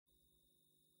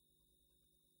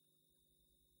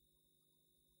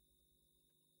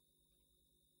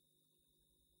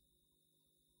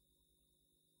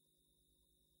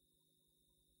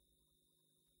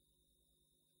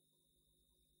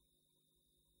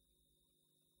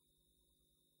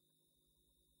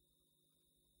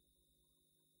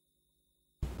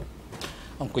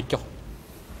អង្គុយចុះ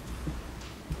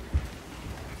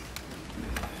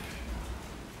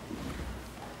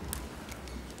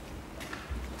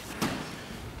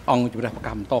អង្គជំរះប្រ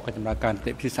កាសបន្តកិច្ចដំណើរការ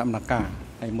ទីសកម្មការ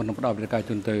ហើយមុននឹងផ្ដល់វិធានការ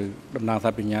ជូនទៅតំណាងសា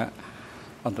ធារណ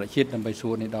អន្តរជាតិដើម្បីសួ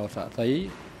រនេះដល់សាក់សី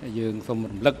យើងសូម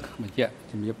រំលឹកបញ្ជាក់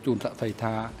ជំរាបជូនសាក់សី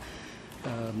ថា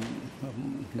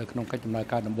នៅក្នុងកិច្ចដំណើរ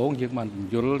ការដំបូងយើងបានពន្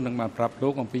យល់និងបានប្រាប់លោ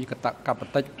កអំពីកត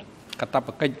ប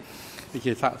កិច្ចវិ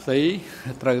ជាសាក់សី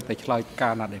ត្រូវតែឆ្លើយកា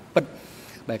រណាដែលពិត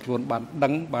ដែលខ្លួនបានដឹ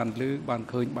ងបានឮបាន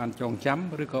ឃើញបានចងចាំ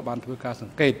ឬក៏បានធ្វើការស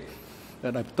ង្កេត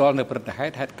ដោយផ្ទាល់នៅព្រឹត្តិហេ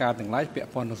តុការទាំងឡាយពាក់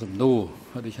ព័ន្ធនឹងសំណួរ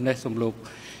ដូច្នេះសូមលោក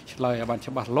ឆ្លើយឲ្យបាន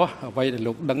ច្បាស់លាស់អ្វីដែល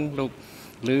លោកដឹងលោក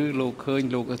ឬលោកឃើញ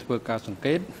លោកធ្វើការសង្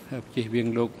កេតជិះវៀង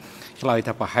លោកឆ្លើយ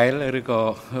ថាប្រហែលឬក៏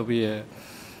វា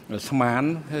ស្មាន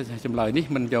ចម្លើយនេះ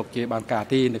មិនយកជាបានការ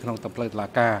ទីនៅក្នុងតផ្លូវតុលា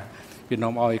ការវា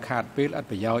នាំឲ្យខាតពេលអត់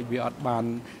ប្រយោជន៍វាអត់បាន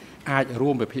អាចរួ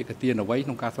មវិភាគទានអ្វីក្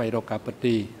នុងការស្វែងរកការពិត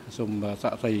ទីសូមសា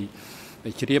ក់សី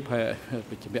ជ្រាបហើយ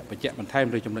បញ្ជាក់បន្ថែម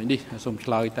លើចំណុចនេះសូមឆ្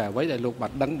លើយតែអ្វីដែលលោកបា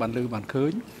នដឹងបានឮបានឃើ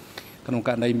ញក្នុងក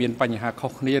រណីមានបញ្ហាខុ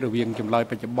សគ្នារវាងចម្លើយ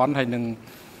បច្ចុប្បន្នហើយនិង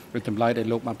ចម្លើយដែល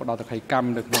លោកបានផ្ដល់តក្កកម្ម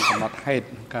នៅក្នុងកំណត់ហេតុ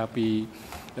កាលពី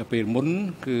ពេលមុន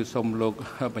គឺសូមលោក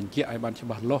បញ្ជាក់ឲ្យបានច្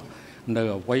បាស់លាស់នៅ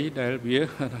អ្វីដែលវា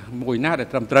មួយណាដែល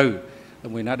ត្រឹមត្រូវ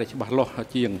មួយណាដែលច្បាស់លាស់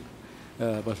ជាង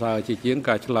បើសើជាជាង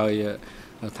ការឆ្លើយ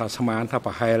ថាស្មានថា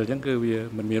ប្រហែលអញ្ចឹងគឺវា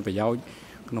មិនមានប្រយោជន៍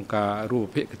ក្នុងការរួម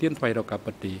វិភាគទានស្វែងរកការ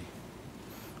ពិតទី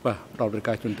បាទផ្ដល់វិធាន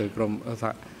ការជូនទៅក្រុមស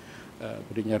ហ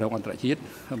វិទ្យារងអន្តរជាតិ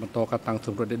បន្តការតាំងស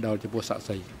ម្រុតដល់ចំពោះសាក់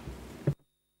សី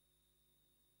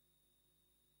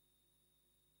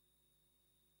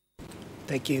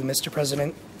Thank you, Mr.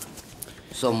 President.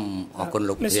 សូមអរគុណ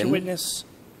លោក Mr. Witness,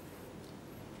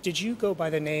 did you go by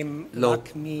the name LACH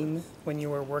Mean when you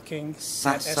were working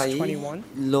at S21?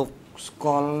 លោកស្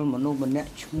គាល់មនុស្សម្នាក់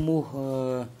ឈ្មោះ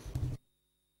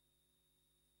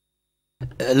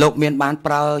លោកមានបាន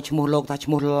ប្រើឈ្មោះលោកថាឈ្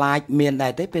មោះ LACH មានដែ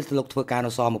រទេពេលលោកធ្វើការ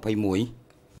នៅស21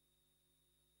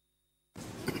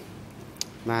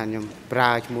បាទខ្ញុំប្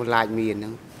រើឈ្មោះ LACH Mean ហ្នឹ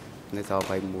ងនៅស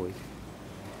21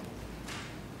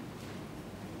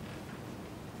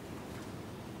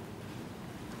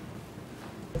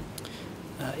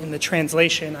 In the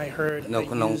translation, I heard នៅ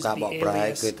ក្នុងការបកប្រែ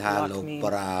គឺថាលោក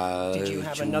ប្រើឈ្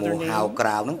មោះហៅក្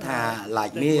រៅហ្នឹងថា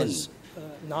LACH Mean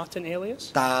not an alias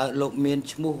តើលោកមាន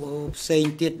ឈ្មោះផ្សេង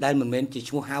ទៀតដែលមិនមែនជា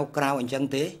ឈ្មោះហៅក្រៅអញ្ចឹង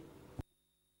ទេ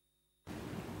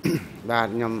បាទ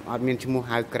ខ្ញុំអត់មានឈ្មោះ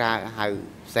ហៅក្រៅហៅ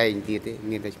ផ្សេងទៀតទេ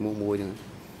មានតែឈ្មោះមួយហ្នឹង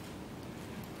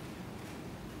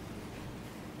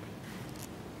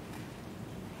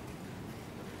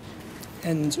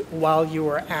And while you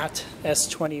were at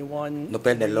S21 នៅ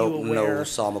ពេលដែលលោកនៅ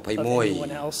ស21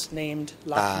 anyone else named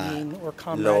LACH Mean or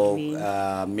Comrade Mean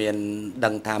មានដឹ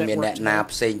ងថាមានអ្នកណា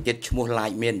ផ្សេងទៀតឈ្មោះ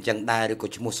LACH Mean អញ្ចឹងដែរឬក៏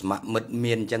ឈ្មោះស្ម័គ្រមិត្ត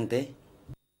មានអញ្ចឹងទេ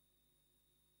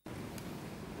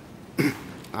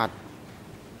អ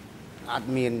ត់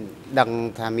មានដឹង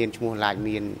ថាមានឈ្មោះ LACH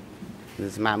Mean ឬ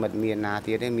ស្ម័គ្រមិត្តមានណា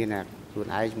ទៀតទេមានតែខ្លួន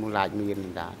ឯងឈ្មោះ LACH Mean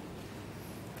ដែរ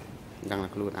ដឹងតែ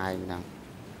ខ្លួនឯងហ្នឹង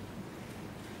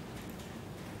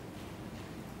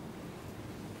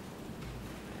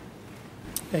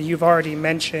You've already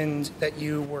mentioned that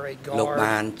you were a guard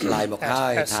at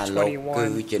S21.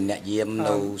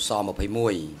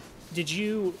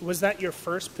 Was that your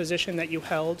first position that you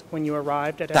held when you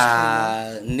arrived at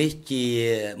S21? នេះជា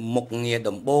មុខងារ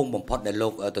ដំបូងបំផុតដែលលោ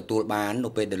កទទួលបាននៅ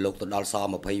ពេលដែលលោកទៅដល់ស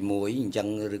21អញ្ចឹង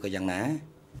ឬក៏យ៉ាងណា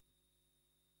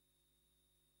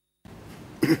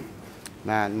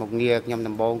បាទមុខងារខ្ញុំ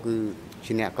ដំបូងគឺ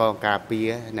ជាអ្នកកងការពារ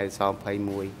នៅស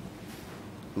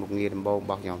21មុខងារដំបូងរ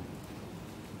បស់ខ្ញុំ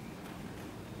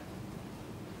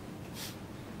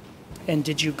And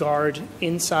did you guard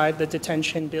inside the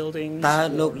detention building? តើ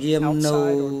លោកយាមនៅ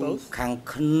ខាង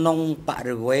ក្នុងប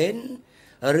រិវេណ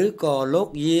ឬក៏លោក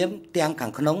យាមទាំងខា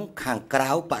ងក្នុងខាងក្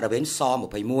រៅបរិវេណស21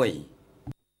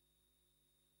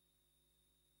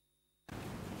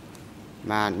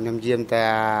បាទខ្ញុំយាមតែ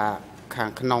ខាង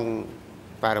ក្នុង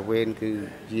បរិវេណគឺ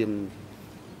យាម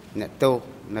អ្នកទោស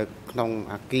នៅក្នុង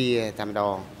អាគារតែម្ដ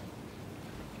ង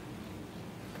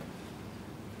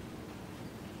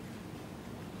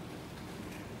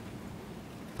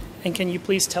And can you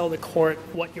please tell the court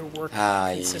what your work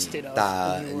consisted of? តើ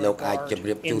លោកអាចជម្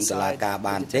រាបជូនតុលាការ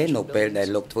បានទេនៅពេលដែល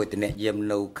លោកធ្វើទនយាម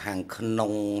នៅខាងក្នុ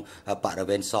ងបរិ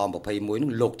វេណស21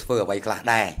នោះលោកធ្វើអ្វីខ្លះ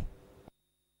ដែរ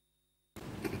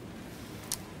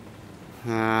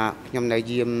ខ្ញុំនៅ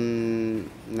យាម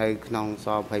នៅក្នុងស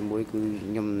21គឺ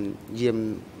ខ្ញុំយាម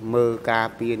មើលការ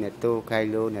ពារអ្នកទោសខៃ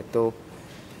លោអ្នកទោស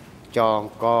ចង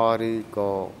កឬ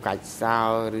ក៏កាច់សោ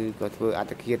ឬក៏ធ្វើអត្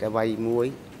តឃាតអ្វីមួយ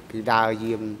គឺដើរ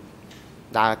យាម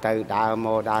ដើរទៅដើរម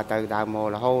កដើរទៅដើរមក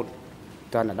រហូត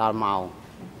ដល់ម៉ោង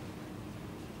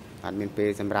អត់មានពេល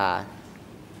សម្រាប់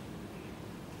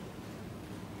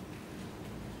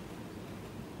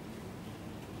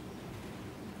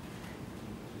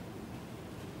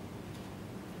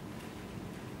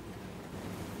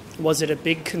Was it a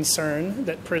big concern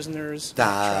that prisoners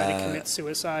try to commit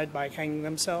suicide by hanging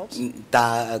themselves?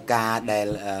 តើការដែល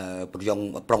ប្រយង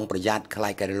ប្រុងប្រយ័ត្នខ្លា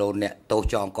ចការិលូនអ្នកទោស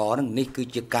ចងកហ្នឹងនេះគឺ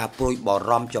ជាការព្រួយបា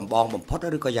រម្ភចម្បងបំផុត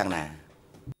ឬក៏យ៉ាងណា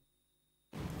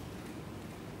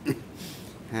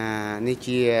នេះ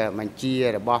ជាបញ្ជា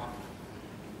របស់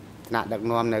ថ្នាក់ដឹក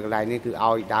នាំនៅកន្លែងនេះគឺ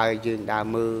ឲ្យដើរយើងដើរ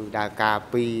មើលដើរការ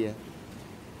ពី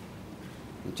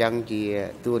អញ្ចឹងជា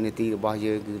ទួលនីតិរបស់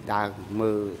យើងគឺដើរ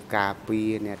មើលការពី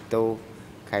អ្នកទោស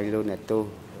ខែងលូនអ្នកទោស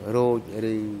រោច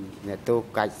ឬអ្នកទោស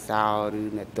កាច់សោឬ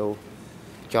អ្នកទោស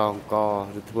ចងក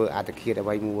ឬធ្វើអត្តឃាតអ្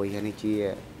វីមួយហើយនេះជា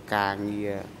ការងា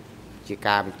រជា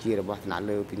ការបញ្ជារបស់ថ្នាក់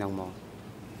លើពីនោះមក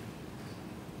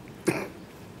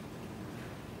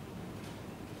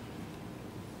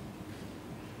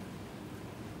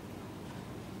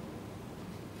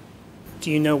Do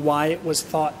you know why it was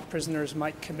thought prisoners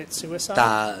might commit suicide?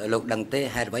 តើលោកដឹងទេ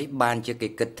ហេតុអ្វីបានជាគេ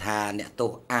គិតថាអ្នកទោ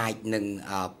សអាចនឹង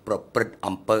ប្រព្រឹត្ត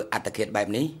អំពើអត្តឃាតបែប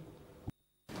នេះ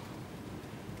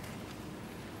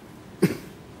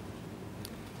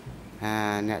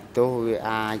អ្នកទោសវា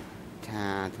អាចថា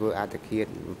ធ្វើអត្តឃាត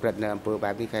ប្រព្រឹត្តនៅអំពើ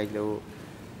បែបនេះខែងលូ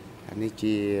នេះ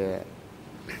ជា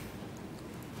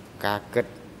ការគិត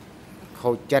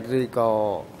ខូចចិត្តឬក៏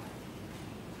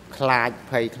ខ្លាច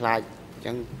ភ័យខ្លាចអញ្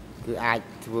ចឹង គឺអាច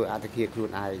ធ្វើអត្តឃាតខ្លួន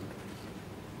ឯង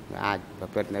អាចប្រ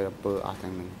ព្រឹត្តនៅអំពើអស់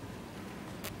ទាំងហ្នឹង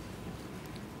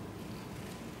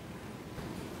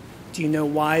Do you know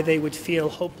why they would feel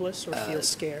hopeless or feel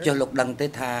scared? ចុះលោកដឹងទេ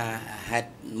ថាហេតុ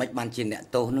មិនបានជាអ្នក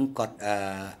ទោសនឹងគាត់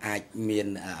អាចមាន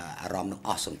អារម្មណ៍នឹងអ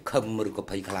ស់សង្ឃឹមឬក៏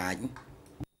ភ័យខ្លាច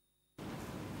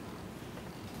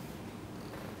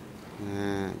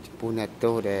ចំពោះអ្នក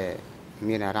ទោសដែល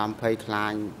មានអារម្មណ៍ភ័យខ្លា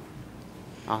ច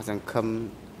អស់សង្ឃឹម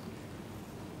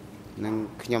នឹង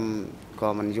ខ្ញុំក៏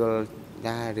មិនយល់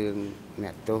ដែររឿងអ្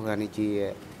នកទោសនេះជា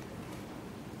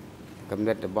កំណ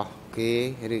ត់របស់គេ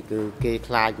ឬគឺគេ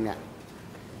ខ្លាចអ្នក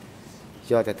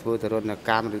យកតែធ្វើទរណក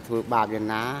ម្មឬធ្វើបាបយ៉ាង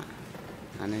ណា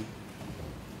អានេះ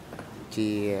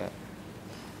ជា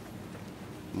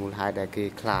មូលហេតុដែលគេ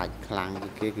ខ្លាចខ្លាំង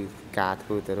គេគឺការធ្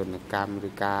វើទរណកម្មឬ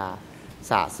ការ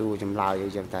សាកសួរចម្លើយអី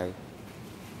ចឹងទៅ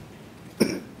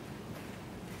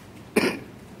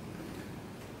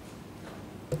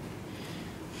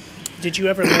Did you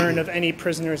ever learn of any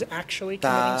prisoners actually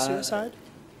committing suicide?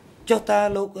 ចុះតើ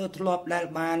លោកធ្លាប់ដែល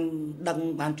បានដឹង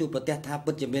បានជួបប្រទះថា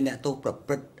ពិតជាមានអ្នកទោសប្រ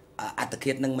ព្រឹត្តអត្ត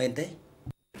ឃាតនឹងមែនទេ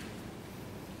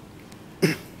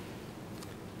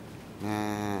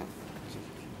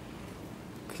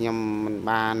ខ្ញុំមិន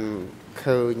បាន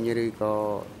ឃើញឬក៏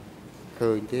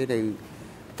ឃើញទេឬ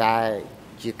តែ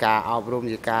ជាការអប់រំ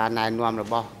ជាការណែនាំរ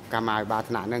បស់កម្មាភិបាល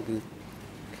ថ្នាក់ហ្នឹងគឺ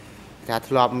ថា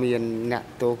ធ្លាប់មានអ្នក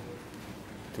ទោស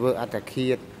ធ្វើអត្តឃា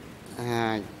ត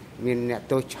មានអ្នក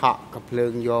ទោសឆក់កំភ្លើ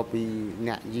ងយកពី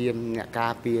អ្នកយាមអ្នកកា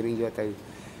រពារនឹងយកទៅ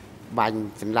បាញ់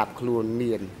សម្លាប់ខ្លួន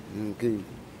មានគឺ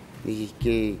នេះ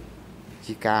គេ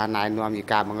ជាការណែនាំជា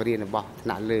ការបង្រៀនរបស់ថ្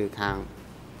នាក់លើខា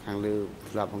ងលើ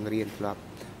ធ្លាប់បង្រៀនធ្លាប់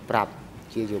ប្រាប់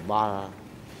ជាយោបល់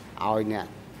ឲ្យអ្នក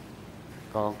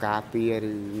កងការពារ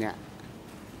ឬអ្នក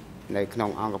នៅក្នុង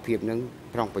អង្គភាពនឹង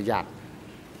ប្រុងប្រយ័ត្ន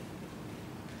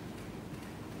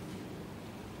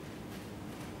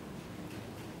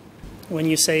When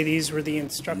you say these were the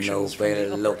instructions from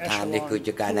the upper echelon, នេះគឺ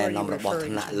ជាការណែនាំរបស់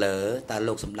ថ្នាក់លើតើ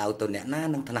លោកសំដៅទៅអ្នកណា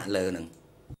នឹងថ្នាក់លើនឹង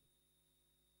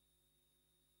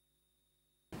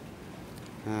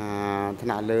ថ្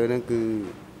នាក់លើនឹងគឺ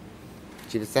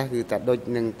ជាពិសេសគឺតែដូច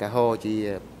នឹងតែហោជា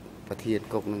ប្រធាន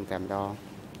គុកនឹងតែម្ដង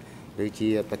ឬជា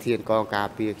ប្រធានកងការ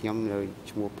ពារខ្ញុំនៅ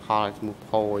ឈ្មោះផលឈ្មោះ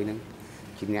ផយនឹង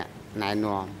ជាអ្នកណែ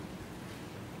នាំ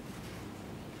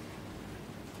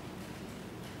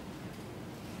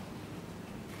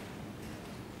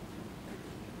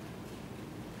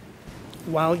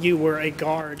While you were a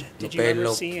guard, did you ever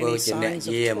see any signs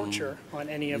of torture on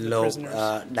any of the prisoners?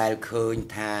 ដែលឃើញ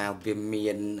ថាវាមា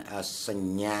នស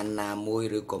ញ្ញាណាមួយ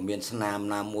ឬក៏មានស្នាម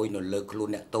ណាមួយនៅលើខ្លួន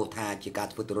អ្នកទោសថាជាការ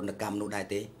ធ្វើទរណកម្មនោះដែរ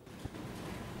ទេ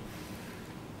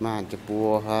បាទចំពោះ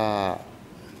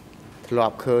ធ្លា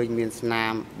ប់ឃើញមានស្នា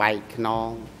មបែកខ្នង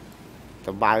ត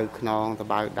បៅខ្នងត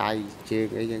បៅដៃជើង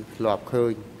អីយើងធ្លាប់ឃើ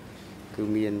ញគឺ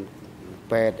មាន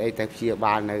ពេទ្យអីតែព្យា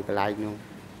បាលនៅកន្លែងនោះ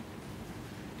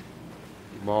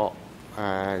បក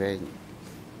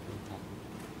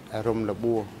រំល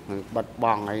បួសបាត់ប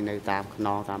ង់អីនៅតាមខ្ន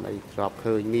ងតាមអីធ្លាប់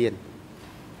ឃើញមាន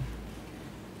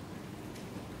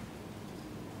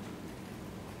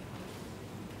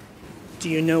Do Do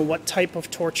you know what type of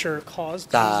torture caused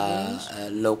these wounds?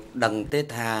 លោកដឹងទេ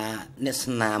ថាអ្នក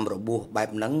ស្នាមរបួសបែប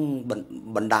ហ្នឹង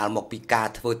បណ្ដាលមកពីការ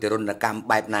ធ្វើទរណកម្ម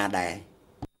បែបណាដែរ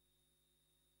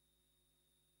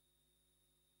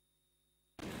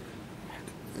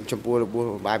ចំពោះរបួស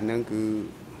បែបហ្នឹងគឺ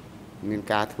មាន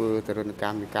ការធ្វើទរណក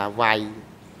ម្មមានការវាយ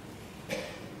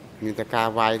មានតែការ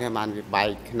វាយហ្នឹងបានវាបែក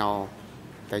ខ្នង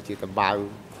ទៅជាតបៅ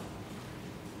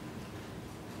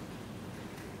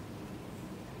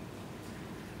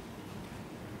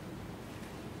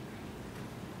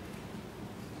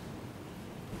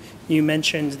You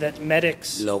mentioned that medics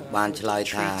លោកបានឆ្លើយ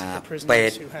ថាពេ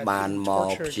ទ្យបានមក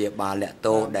ព្យាបាលអ្នក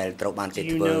ទោសដែលត្រូវបានគេ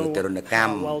ធ្វើទរណក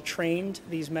ម្ម well trained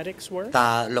these medics were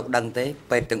តើលោកដឹងទេ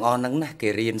ពេទ្យទាំងអស់ហ្នឹងណាគេ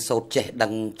រៀនសូត្រចេះដឹ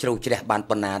ងជ្រៅជ្រះបាន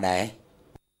ប៉ុណ្ណាដែរ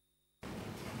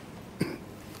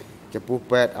ចំពោះ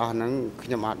ពេទ្យអស់ហ្នឹងខ្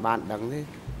ញុំអត់បានដឹងទេ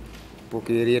ពួក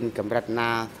គេរៀនកម្រិតណា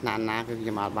ថ្នាក់ណាគឺខ្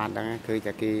ញុំអត់បានដឹងគឺ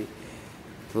តែគេ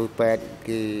ធ្វើពេទ្យ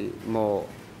គេមក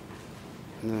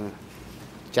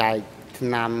ចែក ឆ្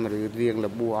នាំឬរៀងរ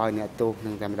បួសឲ្យអ្នកទោស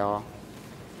នឹងតែម្ដង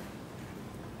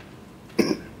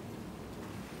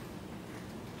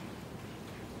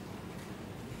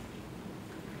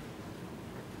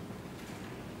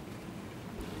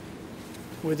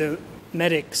Were the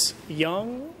medics young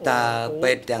តើ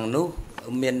ពេទ្យទាំងនោះ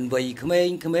មានវ័យក្មេង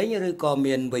ៗឬក៏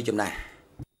មានវ័យចំណាស់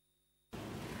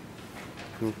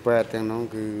ពេទ្យទាំងនោះ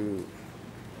គឺ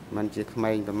มันជាក្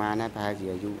មេងប្រហែលណាប្រហែលជា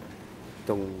អាយុ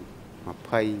តុង 20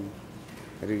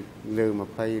 ឬលើ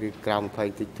 20 ឬក្រោម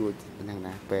 20 តិចតួចហ្នឹង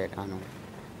ណាពេទ្យអស់នោះ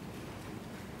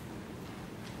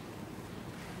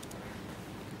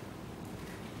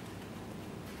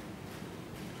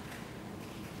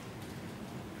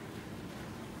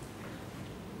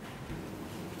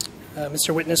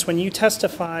Mr. Witness, when you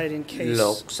testified in case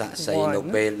លោកសាក់សីនៅ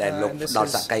ពេលដែលលោកផ្ដល់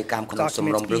សកម្មកម្មក្នុងសំ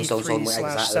ណុំរឿង001ឯក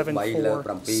សារ3លើ 7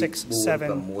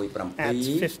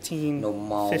 នៅ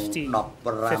ម៉ោង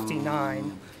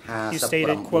you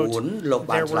stated, quote,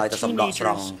 there were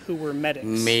teenagers who were medics.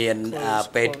 មាន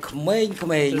ពេទ្យក្មេងៗ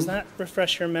Does that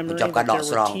refresh your memory ចាប់ការដក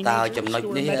ស្រង់តើ teenagers ចំណុច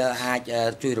who នេះ were medics? អាច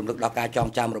ជួយរំលឹកដល់ការចង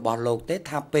ចាំរបស់លោកទេ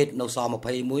ថាពេទ្យនៅស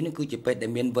21នេះគឺជាពេទ្យដែ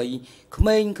លមានវ័យក្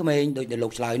មេងៗដូចដែលលោ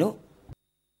កឆ្លើយនោះ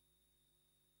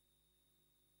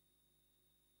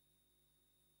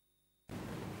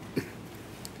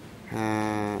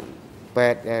ពេ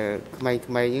ទ្យក្មេងៗហ្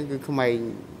នឹងគឺក្មេង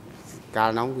កាល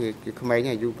នោះគឺក្មេង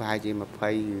អាយុប្រហែលជា 20 19 18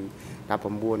 អី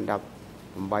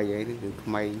ហ្នឹងគឺក្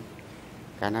មេង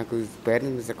កាលណាគឺពេទ្យ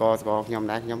សកលខ្ញុំ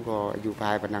ដែរខ្ញុំក៏អាយុប្រ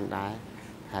ហែលប៉ុណ្ណឹងដែរ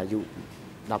អាយុ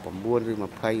 19 ឬ 20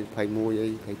 21 អី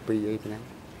 22 អីប៉ុណ្ណឹង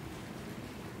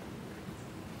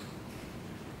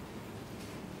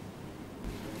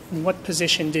What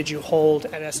position did you hold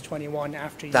at S21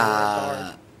 after you were a guard?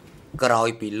 ក្រោយ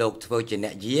ពីលោកធ្វើជាអ្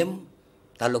នកយាម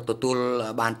តើលោកទទួល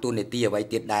បានទូនាទីអ្វី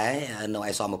ទៀតដែរនៅ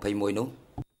ឯស21នោះ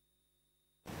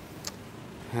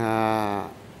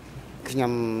ខ្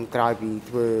ញុំក្រោយពី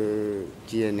ធ្វើ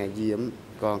ជាអ្នកយាម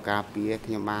កងការពារ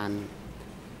ខ្ញុំបាន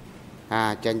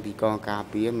ចេញពីកងការ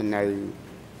ពារមកនៅ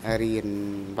រៀន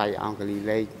វាយអង់គ្លេស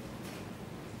លេខ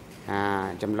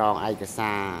ចម្លងឯក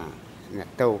សារអ្នក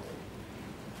ទោស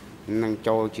នឹង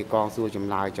ចូលជាកងសួរចម្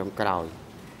លើយចុងក្រោយ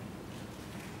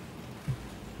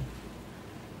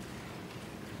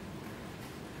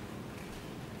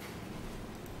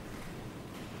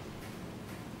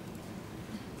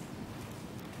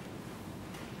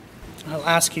I'll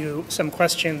ask you some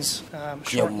questions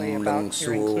shortly about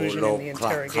your inclusion in the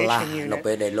interrogation unit.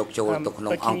 But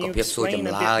can you explain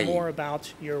a bit more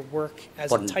about your work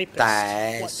as a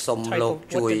typist?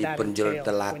 What did that entail when you were a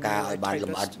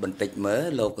typist?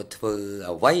 លោកធ្វើ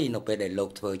អ្វីនៅពេលដែលលោក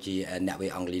ធ្វើជាអ្នកវាយ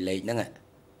អង់គ្លេសលេខហ្នឹង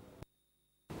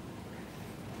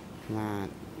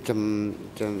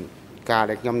ការ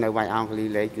ដែលខ្ញុំនៅវាយអង់គ្លេស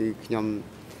លេខគឺខ្ញុំ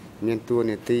មានតួ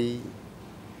នាទី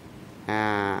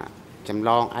ចម្ល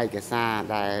ងឯកសារ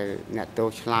ដែលអ្នកទោស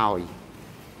ឆ្លើយ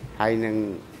ហើយនឹង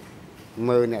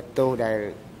មើលអ្នកទោសដែល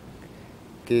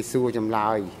គេសួរចម្លើ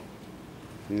យ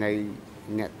នៃ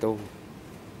អ្នកទោស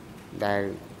ដែល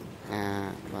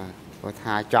បាទ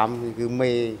ថាចំគឺ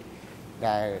មេ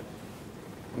ដែល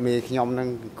មេខ្ញុំនឹង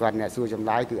គាត់អ្នកសួរចម្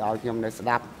លើយគឺឲ្យខ្ញុំនៅស្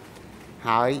ដាប់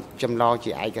ហើយចម្លង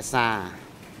ជាឯកសារ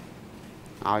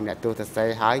ឲ្យអ្នកទោសសរសេរ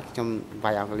ហើយខ្ញុំ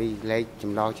វាយអង់គ្លេសលេខច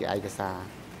ម្លងជាឯកសារ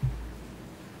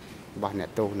របស់អ្នក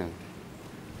ទោសនឹង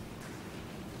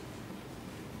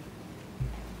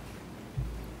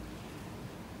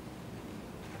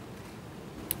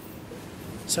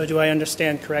So do I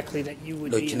understand correctly that you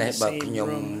would be in the same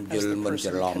room as the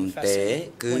person confessing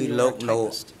when you were a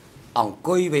typist? អង្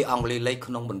គុយវាយអង់គ្លេសលេខ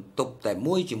ក្នុងបន្ទប់តែ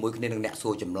មួយជាមួយគ្នានឹងអ្នកសួ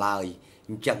រចម្លើយអ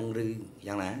ញ្ចឹងឬ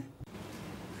យ៉ាងណា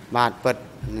បាទពិត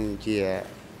នឹងជា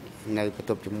នៅបន្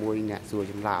ទប់ជាមួយអ្នកសួរ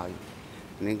ចម្លើយ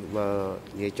នេះបើ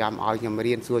និយាយចំឲ្យខ្ញុំ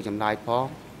រៀនសួរចម្លើយផង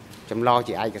ចម្លោះ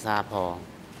ជាឯកសារផង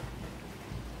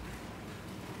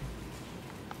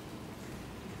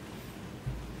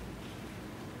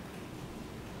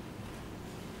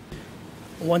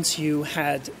Once you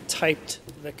had typed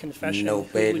the confession, who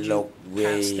would you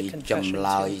pass the confession to, the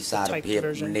typed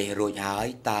version? នេះរួចហើយ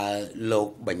តើលោក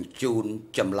បញ្ជូន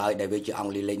ចម្លើយដែលវាជាអង់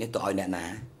គ្លេសលេខនេះទៅឲ្យអ្នកណា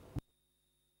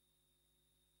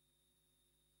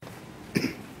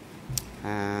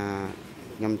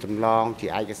ខ្ញុំចម្លងជា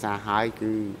ឯកសារហើយ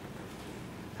គឺ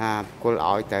គល់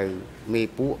ឲ្យទៅមេ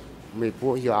ពួ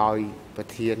កយកឲ្យប្រ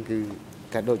ធានគឺ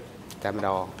តែដូចតែម្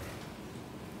ដង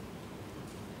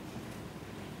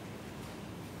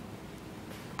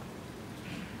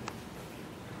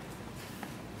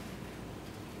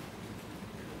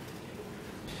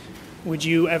Would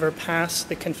you ever pass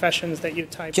the confessions that you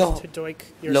typed to Doik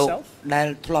yourself? ដែល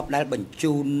ធ្លាប់ដែលបញ្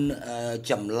ជូន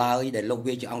ចម្លើយដែលលោក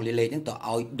វាជាអង់គ្លេសលេខហ្នឹងទៅ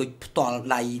ឲ្យដូចផ្ទាល់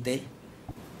ដៃទេ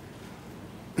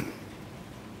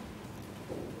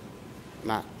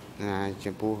បាទ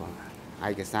ចំពោះឯ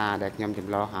កសារដែលខ្ញុំច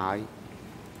ម្លងហើយ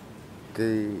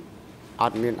គឺអ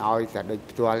ត់មានឲ្យតែដូច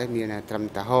ផ្ទាល់ទេមានត្រឹម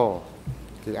តាហោ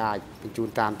គឺអាចបញ្ជូន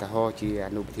តាមតាហោជាអ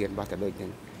នុប្រធានរបស់តាដូចហ្នឹ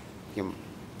ងខ្ញុំ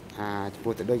ចំ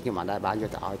ពោះទៅដូចខ្ញុំអត់ដែរបានយក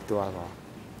ទៅឲ្យផ្ទាល់បង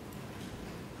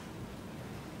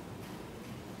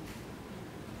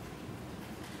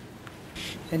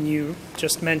And you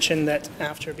just mentioned that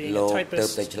after being a typist,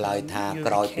 you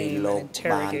became an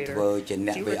interrogator. Do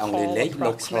you recall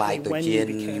approximately when you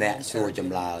became an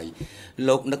interrogator?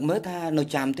 លោកនឹកមើលថានៅ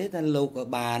ចាំទេថាលោក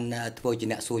បានធ្វើជា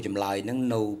អ្នកសួរចម្លើយនឹង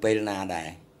នៅពេលណាដែរ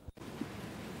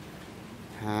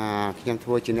ខ្ញុំធ្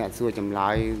វើជាអ្នកសួរចម្លើ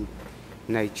យ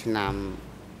នៅឆ្នាំ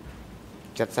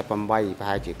 78 ប្រ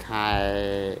ហែលជាខែ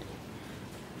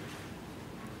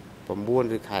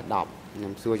 9 ឬខែ 10 ខ្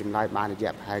ញុំសួរចម្លើយបានរយៈ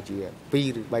ប្រហែលជា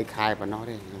 2 ឬ 3 ខែប៉ុណ្ណោះ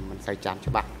ទេខ្ញុំមិនសូវចាំ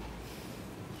ច្បាស់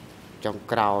ចុង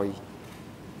ក្រោយ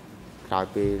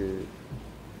ពេល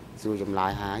សួរចម្លើ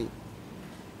យហើយ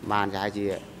បានប្រហែលជា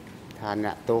ថាអ្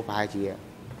នកទោសប្រហែលជា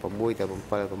 6 ទៅ 7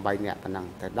 8 នាក់ប៉ុណ្ណឹង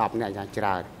តែ 10 នាក់យ៉ាងច្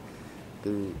រើន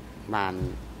គឺបាន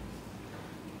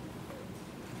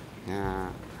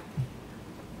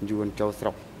យួនចូលស្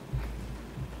រុក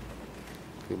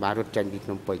គឺបានរត់ចេញពីភ្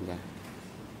នំពេញដែរ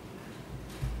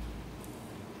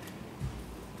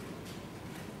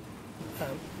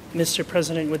Mr.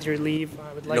 President, with your leave, I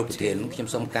would like to hand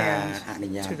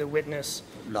to the witness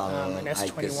an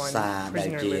S21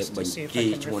 prisoner list to see if I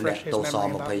can refresh his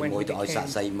memory about when he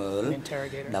became an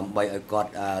interrogator.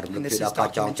 And this is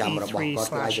document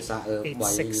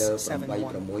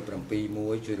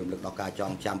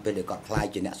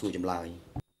E3/8671.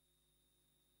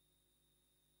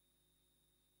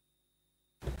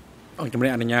 អង្គជំរា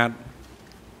បអនុញ្ញាត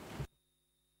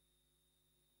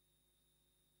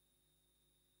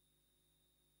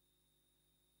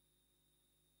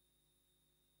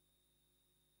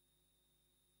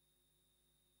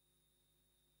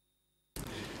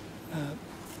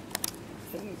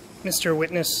Mr.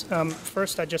 Witness,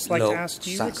 first I'd just like to ask, do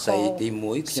you recall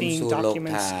seeing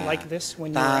documents like this when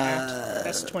you were at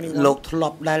S21? លោកធ្លា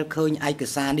ប់ដែលឃើញឯក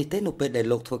សារនេះទេនៅពេលដែល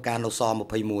លោកធ្វើការនៅស21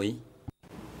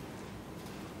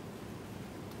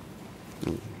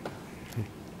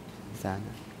 សាន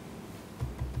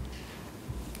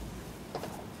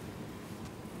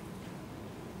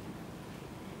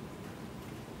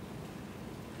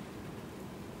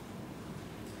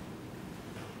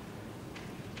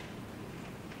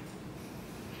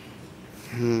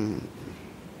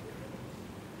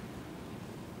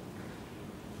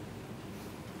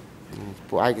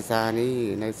ពួកឯកសារនេះ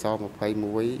នៅស21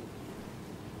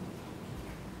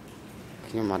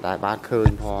ខ្ញុំមិនដែលបានឃើ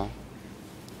ញផង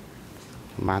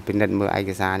មកពិនិត្យមើលឯ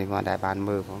កសារនេះផងដែលបាន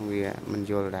មើលផងវាមិន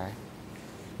យល់ដែរ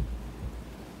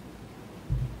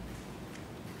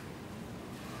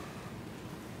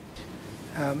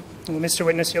Mr.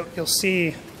 Witness, you'll see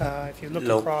if you look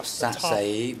across the top of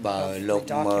the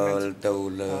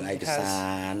document, it has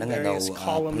various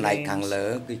column names.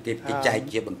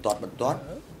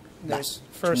 There's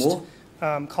first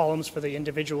columns for the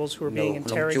individuals who are being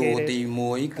interrogated,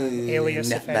 alias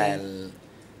if any,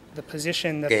 the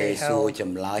position that they held,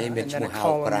 and then a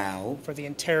column for the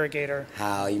interrogator,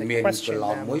 the question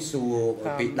them.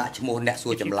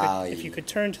 If you could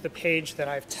turn to the page that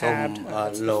I've tabbed,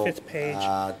 it's the 5th page,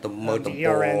 the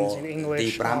ERNs in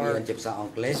English are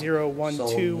 012,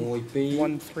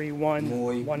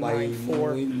 131,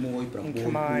 194, in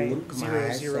Khmer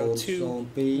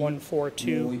 002,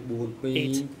 142,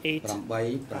 88.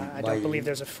 I don't believe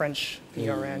there's a French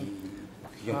ERN.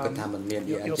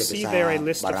 You'll see there a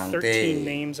list of 13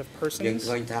 names of persons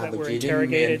that were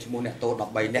interrogated.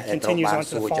 It continues on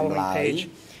to the following page.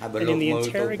 And in the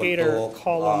interrogator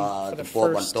column for the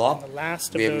first and the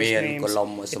last of those names,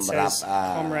 it says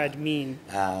Comrade Mean,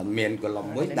 an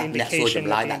indication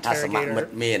that the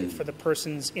interrogator for the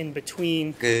persons in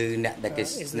between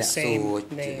is the same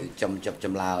name.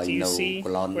 Do you see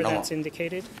where that's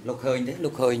indicated?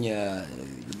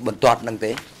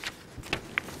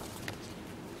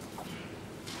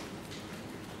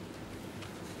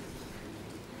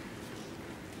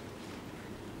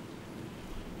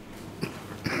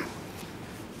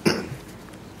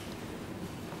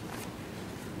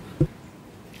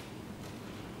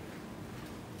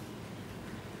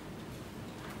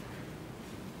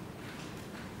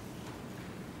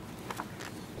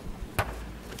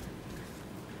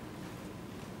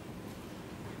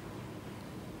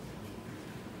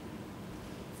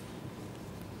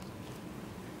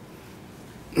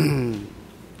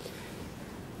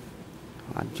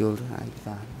 Chul ai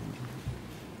ta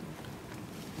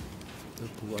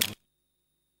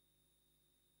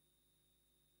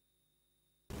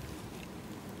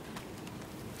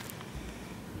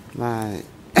mà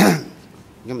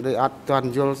nhưng đây ăn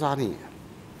toàn chul sao nhỉ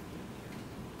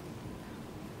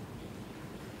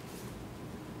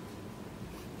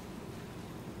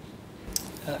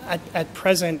At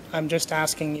present, I'm just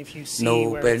asking if you see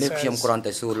where it says Comrade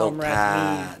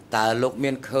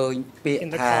Mean in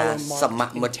the column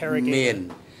marked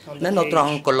interrogated. Nên nó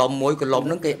trong column mỗi column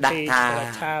nó cái đặt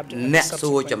thà nét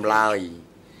xua chầm lời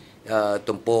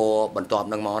tụm po bận tọp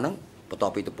nâng mỏ nó bận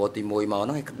tọp bị tụm po tìm mùi mỏ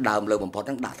nó hay đào lời bận pot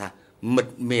nó đặt thà mật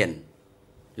miền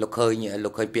lục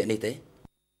hơi biện như thế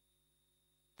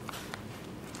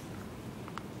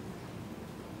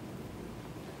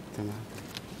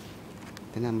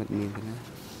thế nào mật miền thế nào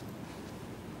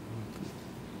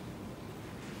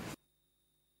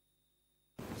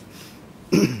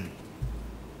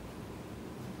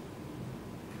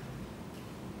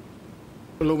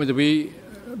lúc mìnhจะมี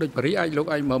ដូចបរិយាអាចលោក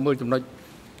ឯងមើលចំណុច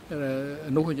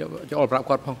នោះចូលប្រាប់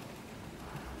គាត់ផង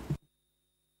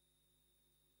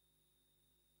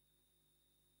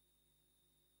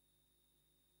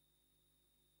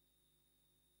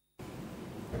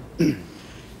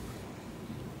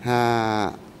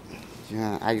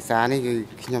ឯកសារនេះគឺ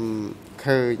ខ្ញុំ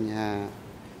ឃើញ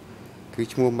គឺ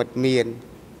ឈ្មោះមិត្តមាន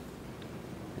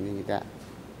នេះគេថា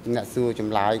អ្នកសួរច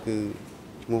ម្លើយគឺ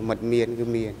ឈ្មោះមិត្តមានគឺ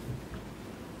មាន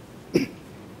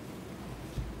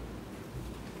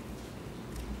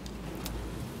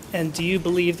And do you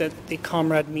believe that the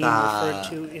Comrade Mean referred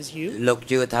to is you? លោក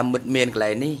ជឿថាមិត្តមានកន្លែ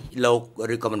ងនេះលោក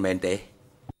ឬក៏មិនមែនទេ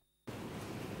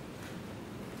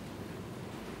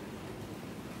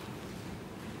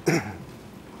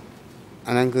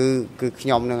អាហ្នឹងគឺខ្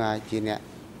ញុំនឹងហើយជាអ្នក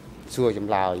សួរច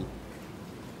ម្លើយ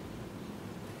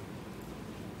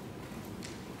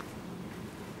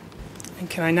And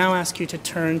can I now ask you to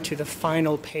turn to the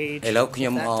final page of that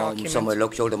document? សូមឲ្យលោ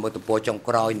កចូលទៅមើលទំព័រចុង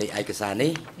ក្រោយនៃឯកសារ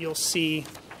នេះ You'll see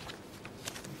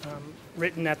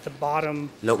written at the bottom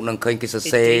លោកនឹងឃើញគេសរ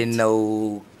សេរនៅ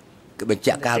បញ្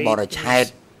ជាក់កាលបរិច្ឆេទ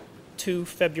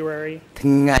 2 February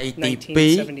ថ្ងៃទី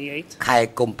2ខែ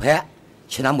កុម្ភៈ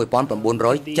ឆ្នាំ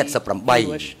1978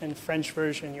 English and French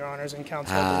version, Your Honors and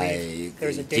Counsel, believe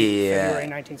there's a date February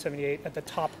 1978 at the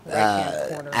top right-hand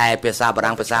corner. ឯភាសាបា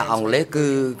រាំងភាសាអង់គ្លេសគឺ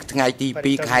ថ្ងៃទី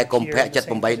2ខែកុម្ភៈ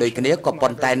78ដូចគ្នាក៏ប៉ុ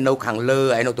ន្តែនៅខាងលើ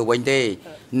ឯនោះទៅវិញទេ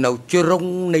នៅជ្រុង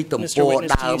នៃទំព័រ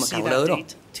ដើមខាងលើនោះ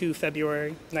 2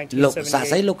 February លោកសាស្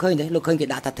ត្រីលោកឃើញទេលោកឃើញគេ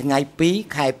ដាក់ថាថ្ងៃ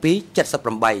2ខែ2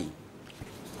 78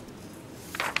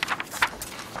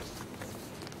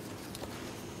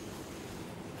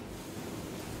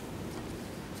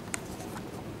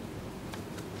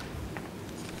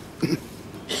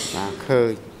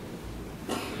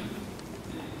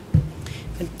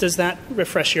 And does that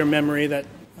refresh your memory that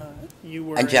you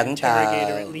were an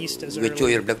interrogator at least as early វាជួ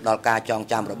យរំលឹកដល់ការចង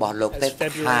ចាំរបស់លោកទេ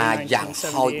ថាយ៉ាង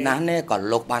ហោចណាស់ក៏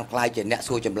លោកបានខ្លាយជាអ្នក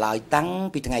សួរចម្លើយតាំង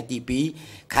ពីថ្ងៃទី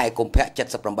2ខែកុម្ភៈ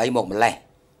78មកម្លេះ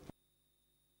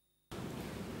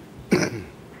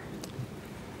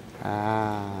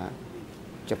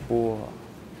ចំពោះ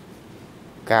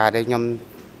ការដែលខ្ញុំ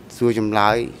សួរចម្លើ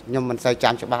យខ្ញុំមិនសូវ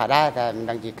ចាំច្បាស់ដែរតែមិន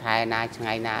ដឹងជាខែណាថ្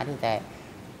ងៃណាទេតែ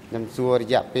ខ្ញុំសួររ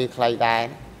យៈពេលខ្លីដែរ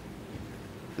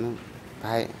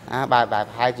ហើយបែបប្រ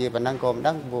ហែលជាប៉ុណ្ណឹងក៏មិន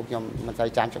ដឹងពួកខ្ញុំមិនសូវ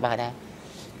ចាំច្បាស់ដែរ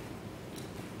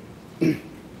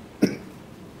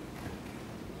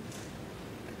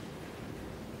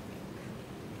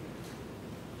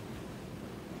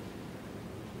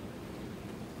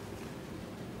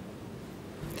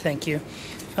Thank you.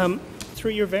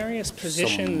 Through your various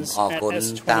positions at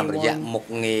S21,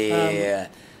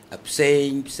 ផ្សេ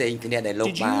ងគ្នាដែលលោ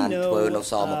កបានធ្វើនៅ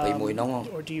ស21នោះ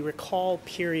or do you recall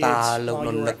periods while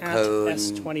you were at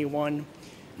S21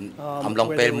 អំឡុង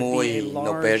ពេលមួយ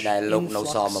នៅពេលដែលលោកនៅ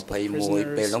ស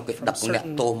21ពេលនោះគេដឹកអ្នក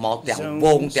ទោសមកទាំង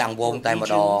វងតែម្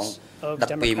ដងដឹ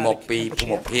កពីមកពីភូ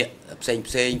មិភាគផ្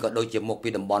សេងក៏ដូចជាមកពី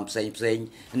តំបន់ផ្សេង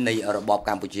នៃរបបក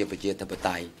ម្ពុជាប្រជាធិប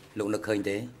តេយ្យលោកនឹកឃើញ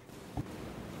ទេ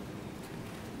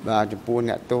បាទចំពោះ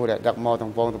អ្នកទោសដែលដឹកមកទាំ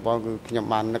ងវងគឺខ្ញុំ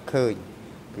បាននឹកឃើញ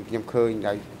គឺខ្ញុំឃើញ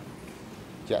ដោយ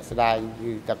ជាក់ស្ដែង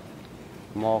គឺដឹក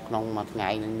មកក្នុងមួយថ្ងៃ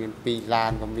នឹងមាន2ឡា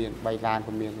នក៏មាន3ឡាន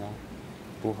ក៏មានដែរ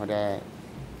ពោះដែល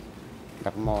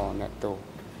ដឹកមកអ្នកទោស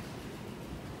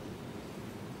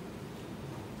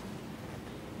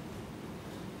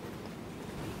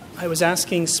I was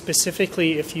asking specifically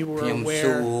if you were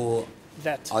aware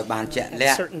that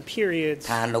certain periods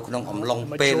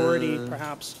majority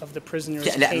perhaps of the prisoners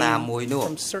came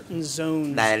from certain zones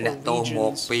or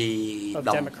regions of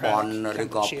democratic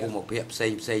Kampuchea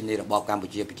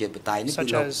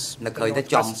such as the northwest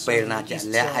zone, the east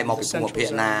zone, the central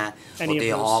zone, any of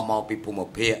those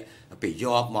ពីយ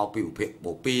ប់មកពីភូមិភាគ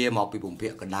បូព៌ាមកពីភូមិភា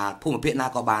គកណ្ដាលភូមិភាគណា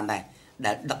ក៏បានដែរ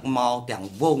ដែលដឹកមកទាំង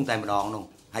វងតែម្ដងនោះ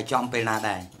ហើយចំពេលណា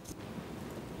ដែរ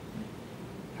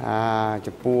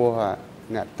ចំពោះ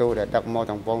អ្នកទោសដែលដឹកមក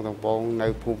ទាំងវងនៅ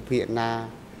ភូមិភាគណា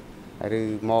ឬ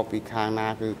មកពីខាងណា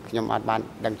គឺខ្ញុំអត់បាន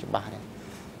ដឹងច្បាស់ដែរ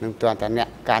នឹងតើតែអ្នក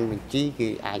កាន់បញ្ជីគឺ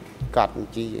អាចកត់ប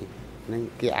ញ្ជីនឹង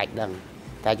គេអាចដឹង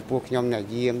តែចំពោះខ្ញុំអ្នក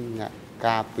យាមអ្នក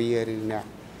ការពារឬអ្នក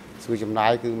សួរចម្លើ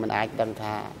យគឺមិនអាចដឹង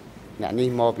ថាអ្នកនេះ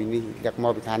មកពីនេះដឹកម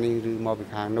កពីខាងនេះឬមកពី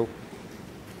ខាងនោះ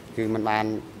គឺមិនបាន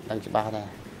ដឹងច្បាស់ដែរ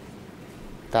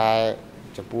តែ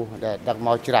ចំពោះដែលដឹកម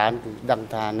កច្រើនគឺដឹង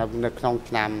ថានៅក្នុង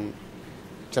ឆ្នាំ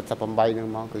78នឹង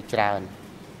មកគឺច្រើន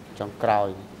ចុងក្រោយ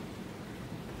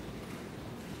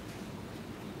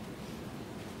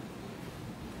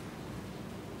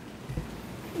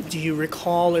Do you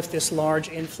recall if this large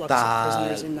influx of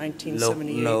prisoners in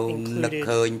 1978 included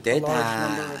a large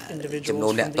number of individuals from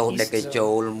the east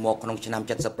zone? មកក្នុងឆ្នាំ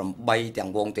78ទាំ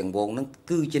ងវងហ្នឹង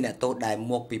គឺជាអ្នកទោសដែល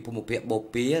មកពីភូមិភាគបូ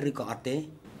ព៌ាឬក៏អត់ទេ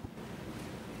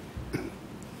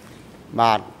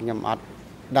បាទខ្ញុំអត់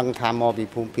ដឹងថាមកពី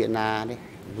ភូមិភាគណាទេ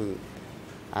គឺ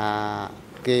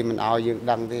គេមិនឲ្យយើង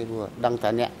ដឹងទេព្រោះដឹងតែ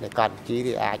អ្នកដែលកត់បញ្ជី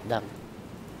គេអាចដឹង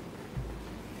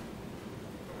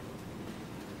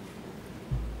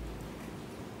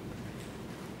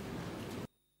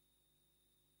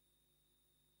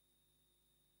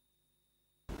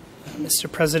Mr.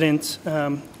 President,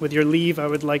 with your leave, I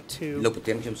would like to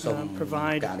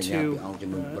provide to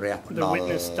the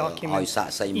witness document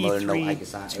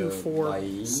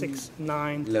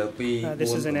E32469.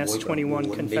 This is an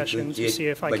S21 confession to see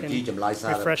if I can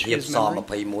refresh his memory.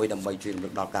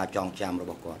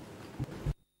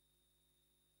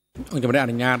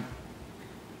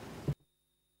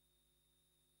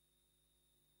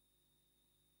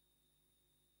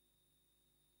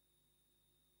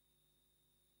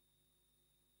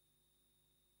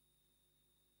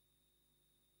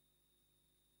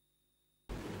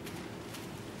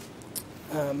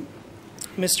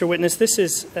 Mr. Witness, this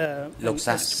is an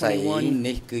S21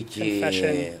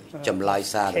 confession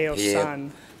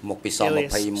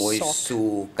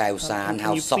K.O.San alias Sok.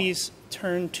 Can you please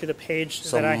turn to the page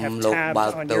that I have tabbed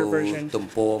on your version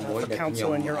for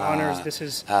counsel and your honors? This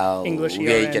is English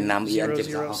ERN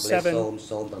 007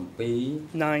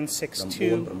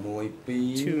 962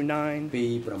 29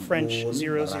 French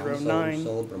 009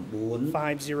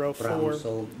 504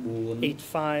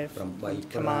 85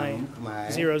 Khmer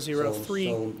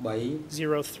 003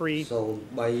 03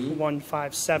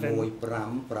 157.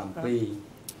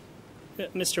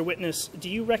 Mr. Witness, do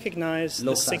you recognize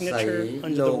the signature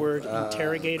under the word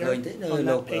interrogator on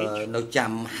that page? នៅ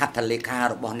ចាំហត្ថលេខា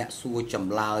របស់អ្នកសួរច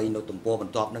ម្លើយនៅទំព័រប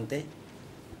ន្ទាប់ហ្នឹងទេ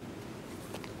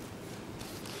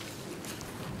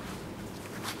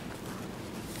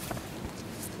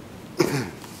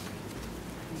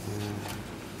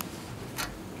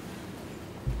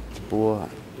ចំពោះ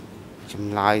ច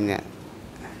ម្លើយអ្នក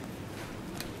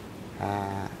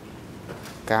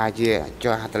ការជា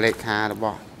ចុះហត្ថលេខារប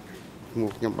ស់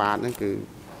ខ្ញុំបានហ្នឹងគឺ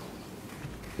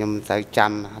ខ្ញុំមិនសូវ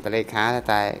ចាំហត្ថលេខា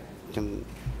តែខ្ញុំ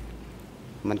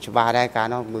មិនច្បាស់ដែរកាល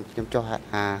នោះមើលខ្ញុំចុះ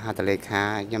ហត្ថលេខា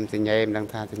ខ្ញុំសញ្ញេមិនដឹង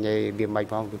ថាសញ្ញេវាមិន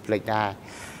ផងវាភ្លេចដែរ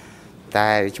តែ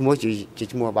ឈ្មោះជា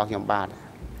ឈ្មោះរបស់ខ្ញុំបាទ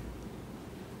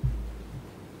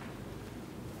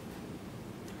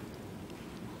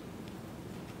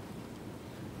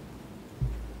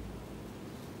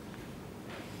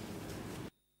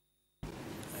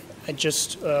I just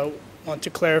want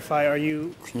to clarify, are you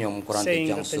saying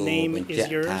that the name is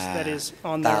yours that is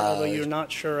on there, although you're not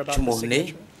sure about the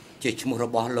signature? ជាឈ្មោះរ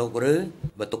បស់លោកឬ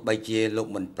បើទុកបីជាលោក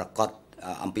មិនប្រកាស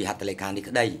អំពីហត្ថលេខានេះ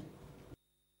ក្តី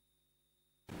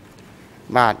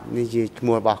បាទនេះជាឈ្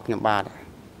មោះរបស់ខ្ញុំបាទ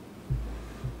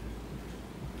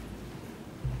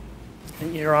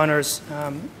Your Honors,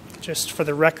 just for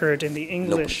the record, in the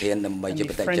English and the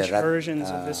French versions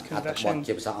of this confession,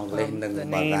 the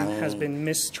name has been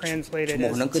mistranslated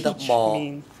as teach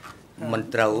mean. I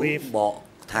believe the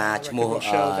record will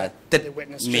show that the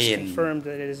witness just confirmed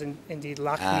that it is indeed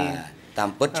LACH Mean. តាម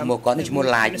ពិតឈ្មោះគាត់នេះឈ្មោះ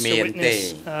LACH Mean ទេ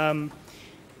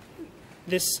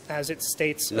This, as it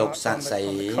states on the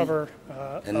cover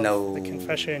of the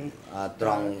confession,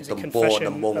 is a confession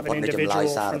of an individual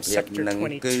from Sector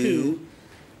 22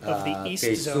 of the East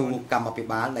Zone,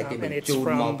 and it's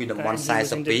from he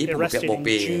was arrested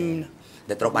in June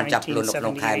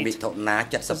 1978.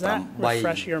 Does that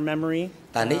refresh your memory?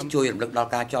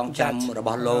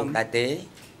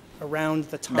 Around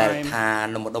the time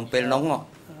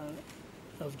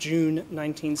of June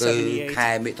 1978,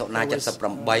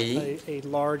 a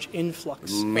large influx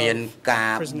of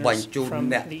prisoners from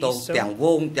the East Zone.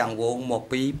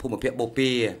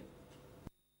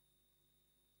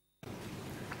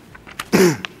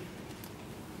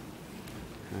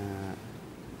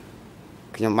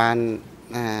 ខ្ញុំបាន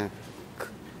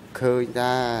ឃើញ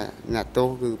ថាអ្នកទោស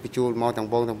គឺបញ្ជូលមកទាំង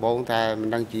បងតែមិន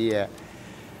ដឹងជា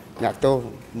អ្នកទោស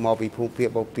មកពីភូមិភាគ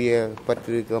បូព៌ាពិត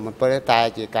ឬក៏មិនពិតតែ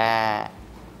ជាការ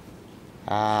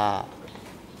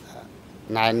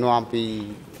ណែនាំពី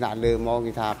ថ្នាក់លើមក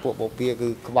គេថាពួកបូព៌ាគឺ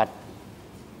ក្បត់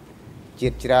ជា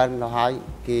តិច្រើនដល់ហើយ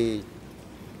គេ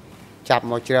ចាប់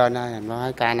មកច្រើនហើ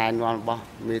យការណែនាំរបស់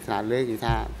មេថ្នាក់លើគេ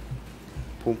ថា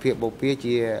ភូមិភាគបូព៌ា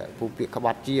ជាភូមិភាគក្ប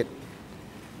ត់ជាតិ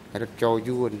រត់ចូល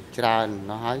យួនច្រើន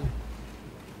ដល់ហើយ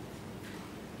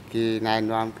គេណែ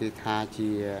នាំគេថាជា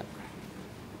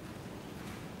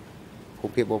ភូ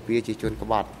មិភាគបូព៌ាជាជនក្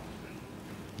បត់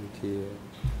ជា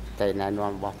តែណែនាំ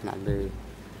របស់ថ្នាក់លើ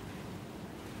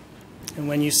And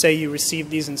when you say you received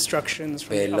these instructions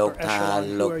from the upper echelon,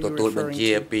 who are you referring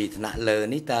to? ពីថ្នាក់លើ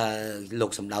នេះតើលោ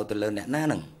កសំដៅទៅលើអ្នកណា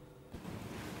ហ្នឹង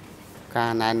កា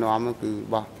រណែនាំគឺរ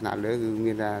បស់ថ្នាក់លើគឺ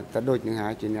មានតែដូចនឹងហើ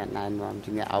យជាអ្នកណែនាំជា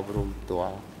អ្នកអប់រំផ្ទា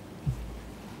ល់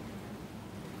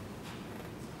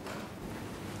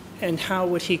And how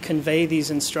would he convey these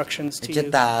instructions to you?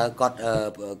 តើ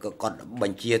គាត់ប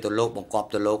ញ្ជាទៅលោកបង្គាប់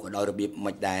ទៅលោកដោយរបៀប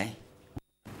មិនដែរ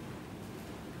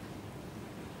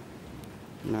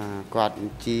គាត់ប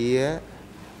ញ្ជា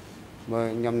មើល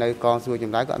ខ្ញុំនៅកងសួរច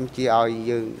ម្លើយគាត់បញ្ជាឲ្យ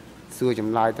យើងសួរច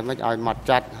ម្លើយតែមិនឲ្យមក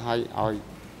ចាត់ឲ្យ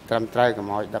ត្រឹមត្រូវកុំ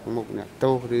ឲ្យដឹកមុខអ្នក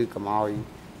ទោសឬកុំឲ្យ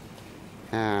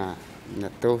អ្ន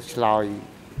កទោសឆ្លើយ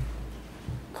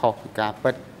ខុសពីការ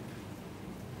ពិត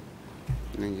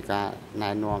នឹងការណែ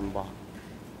នាំរបស់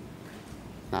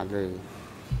ណាលើ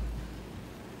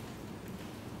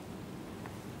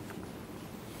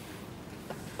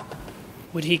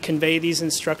Would he convey these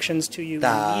instructions to you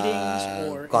in meetings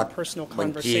or in personal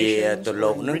conversations or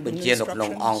in written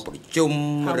instructions?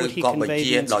 How would he convey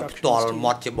the instructions to you?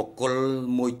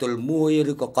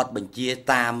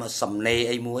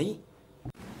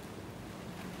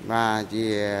 បាទជា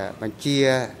បញ្ជា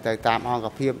ទៅតាមអង្គ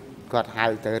ភាពគាត់ហៅ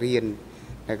ទៅរៀន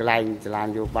នៅកន្លែងសាលាន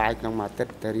យោបាយក្នុងមួយអាទិត្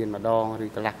យទៅរៀនម្ដងឬ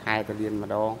កន្លះខែទៅរៀនម្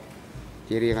ដង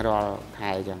ជារៀងរាល់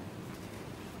ខែអញ្ចឹង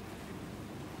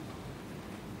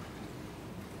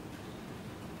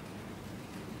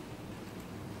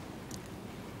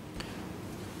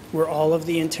Were all of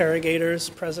the interrogators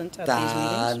present at these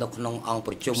meetings? នៅក្នុងអង្គ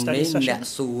ប្រជុំនេះអ្នក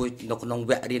សួរនៅក្នុង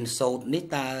វគ្គរៀនសូត្រនេះ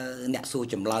តើអ្នកសួរ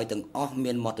ចម្លើយទាំងអស់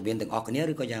មានមតមានទាំងអស់គ្នា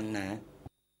ឬក៏យ៉ាងណា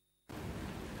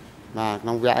បាទក្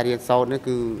នុងវគ្គរៀនសូត្រនេះ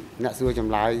គឺអ្នកសួរច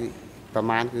ម្លើយប្រ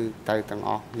មាណគឺទៅទាំង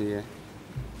អស់គ្នា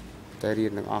ទៅរៀ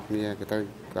នទាំងអស់គ្នាគឺទៅ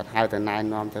គាត់ហៅទៅណែ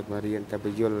នាំទៅបរៀនទៅប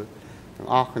ញ្យលទាំង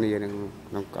អស់គ្នា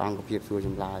ក្នុងអង្គភាពសួរ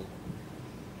ចម្លើយ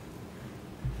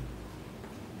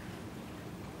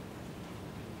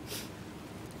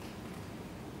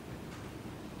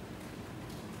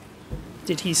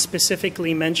Did he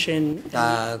specifically mention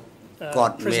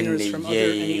prisoners from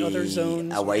any other zones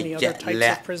or any other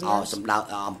types of prisoners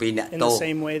in the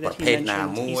same way that he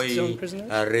mentioned East Zone prisoners?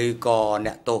 ឬក៏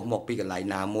អ្នកទោសមកពីកន្លែង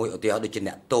ណាមួយឧទាហរណ៍ដូចជា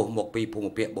អ្នកទោសមកពីភូ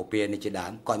មិភាគបូព៌ានេះជាដើ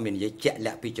មគាត់មាននិយាយជាក់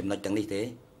លាក់ពីចំណុចទាំងនេះទេ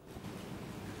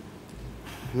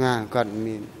ណាគាត់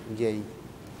មាននិយាយ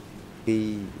ពី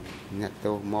អ្នក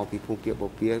ទោសមកពីភូមិភាគបូ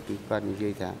ព៌ាគឺគាត់និយា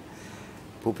យថា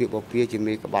ភូមិភាគបូព៌ាជា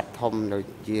មេក្បត់ធំដូច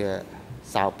ជា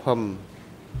សាវភឹម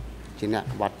ជាអ្នក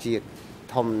ក្បត់ជាតិ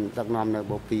ធំដឹកនាំនៅ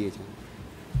បូព៌ាចឹង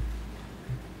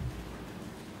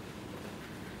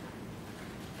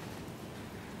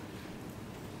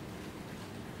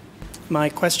Did My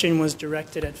question was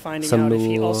directed at finding out if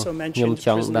he also mentioned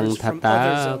prisoners from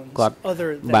other zones other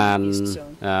than the East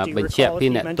Zone. Do you recall if he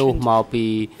mentioned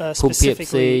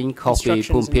specifically instructions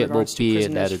in regards to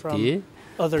prisoners from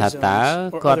other zones or other types of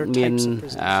prisoners?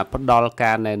 ផ្ដល់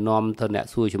ការណែនាំទៅអ្នក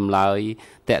សួរចម្លើយ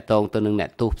តាក់ទងទៅនឹងអ្នក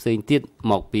ទោសផ្សេងទៀត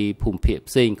មកពីភូមិភាគ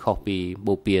ផ្សេងខុសពី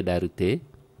បូព៌ាដែរឬទេ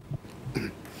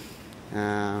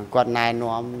គាត់ណែ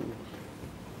នាំ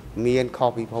មានខុស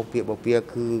ពីភូមិភាគបូព៌ា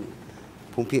គឺ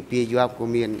ភូមិភាគពីយប់ក៏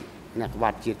មានអ្នកក្ប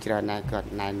ត់ជាតិច្រើនដែរគាត់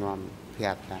ណែនាំប្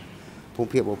រាប់ថាភូមិ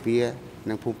ភាគបូព៌ា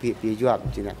និងភូមិភាគពីយប់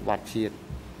ជាអ្នកក្បត់ជាតិ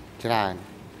ច្រើន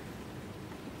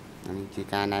អានេះជា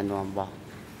ការណែនាំរបស់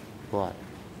គាត់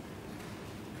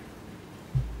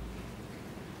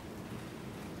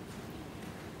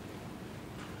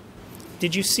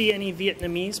Did you see any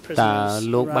Vietnamese prisoners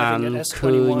arriving at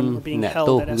S21 or being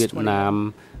held at S21?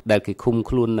 ដែលគេឃុំ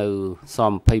ខ្លួននៅស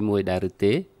21ដែរឬ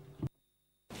ទេ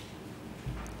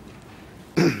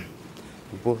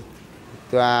ពោះ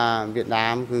តើវៀតណា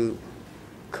មគឺ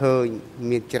ឃើញ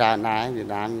មានច្រើនដែរវៀត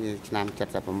ណាមឆ្នាំ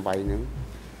78ហ្នឹង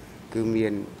គឺមា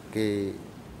នគេ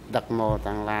ដឹកមក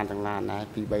ទាំងឡានដែរ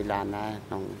ពី3ឡានដែរក្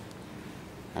នុង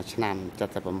ឆ្នាំ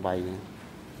78ហ្នឹង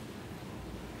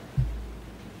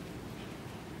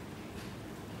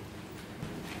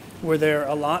Were there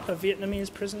a lot of Vietnamese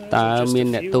prisoners? តើមាន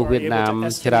អ្នកទោសវៀតណាម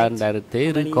ច្រើនដែរឬទេ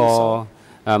ឬក៏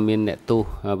មានអ្នកទោស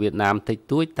វៀតណាមតិច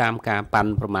តួចតាមការប៉ា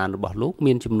ន់ប្រមាណរបស់លោក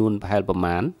មានចំនួនប្រហែលប្រ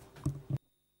មាណ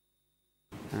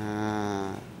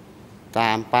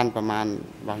តាមប៉ាន់ប្រមាណរ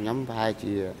បស់ខ្ញុំប្រហែល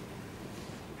ជា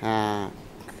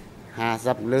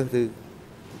50លើសឬ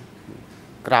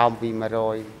ក្រោមពី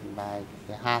100បែរ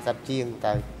50ជាង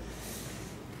ទៅ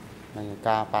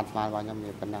ការប៉ាន់ស្មានរបស់ខ្ញុំ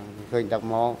វាប៉ុណ្ណឹងឃើញដឹក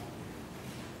មក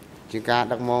ជាការ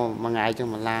ដឹកមកមួយថ្ងៃចឹង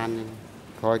មួយឡាន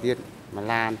ក្រោយទៀតមួយ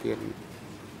ឡានទៀត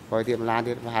ក្រោយទៀតមួយឡាន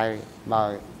ទៀតប្រហែលបើ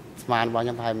ស្មានរបស់ខ្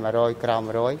ញុំប្រហែល100ក្រោម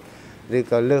100ឬ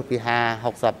ក៏លើសពី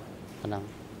50-60ប៉ុណ្ណឹង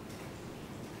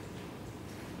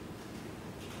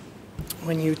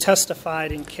When you testified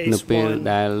in case នៅពេល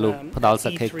 1 ដែលលោកផ្ដល់ស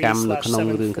ក្ខីកម្មនៅក្នុង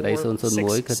រឿងក្តី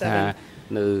001គឺថា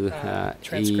នៅ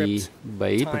E3 ប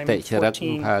តិចរិកប្រ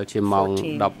ហែលជាម៉ោង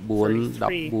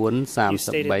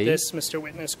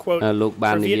 14:33 លោក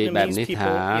បាននិយាយបែបនេះ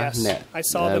ថាអ្នក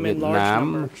វៀតណាម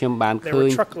ខ្ញុំបានឃើញ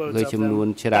ចំនួន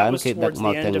ច្រើនគេដឹកម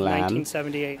កទាំងឡាន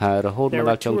ហើយរហូតមក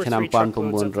ដល់ចុងឆ្នាំ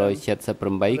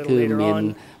1978គឺមាន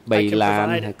 3 ឡាន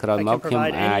ហើយក្រោយមកខ្ញុំ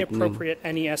អាច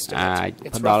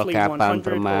ផ្ដល់ការប៉ាន់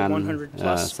ប្រមាណ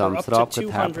សមស្របគឺ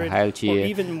ថាប្រហែលជា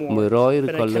 100 ឬ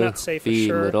ក៏លើសពី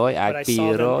100អាច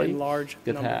200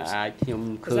គឺថាអាចខ្ញុំ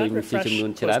ឃើញជាចំនួន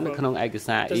ច្រើននៅក្នុងឯក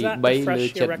សារ E3 លើ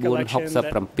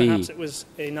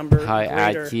74ហើយអា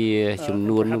ចជាចំ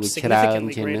នួនវាច្រើន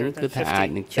ជាងនឹងគឺថាអាច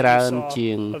នឹងច្រើនជា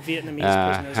ង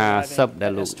50ដែ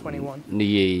លលោកនិ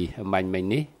យាយបាញ់មិញ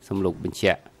នេះសូមលោកបញ្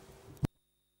ជាក់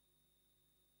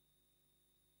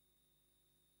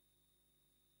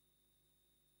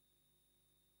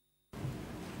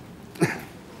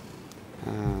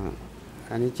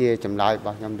អានេះជាចម្លើយរប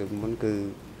ស់ខ្ញុំពីមុនគឺ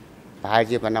ប្រហែល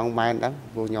ជាប៉ុណ្ណឹងមែនដែរ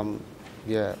ពួកខ្ញុំ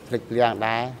វាភ្លេចភ្លាំង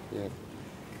ដែរ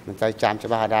មិនទៅចាំច្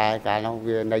បាស់ដែរកាលនោះ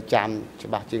វានៅចាំច្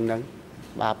បាស់ជាងហ្នឹង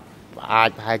បាទអាច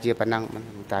ប្រហែលជាប៉ុណ្ណឹងមិន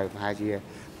ទៅប្រហែលជា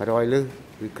100លើស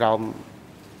ឬក្រោម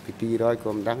ពី200ក៏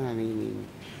មិនដឹងនេះ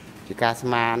ជាការស្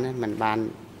មានមិនបាន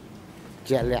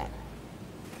ជាក់លាក់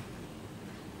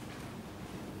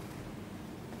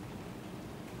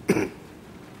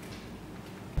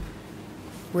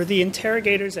Were the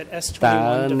interrogators at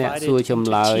S21 អ្នកសួរចម្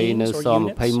លើយនៅស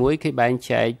21គេបែង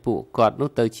ចែកពួកគាត់នោះ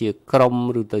ទៅជាក្រុម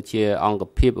ឬទៅជាអង្គ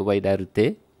ភាពអ្វីដែរឬទេ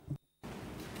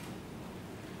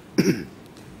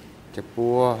ចំ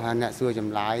ពោះអ្នកសួរច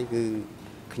ម្លើយគឺ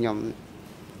ខ្ញុំ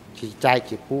ចែក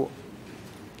ជាពួក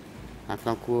ក្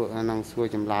នុងគួរក្នុងសួរ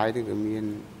ចម្លើយគឺមាន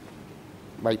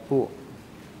3ពួក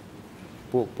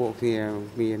គ្នា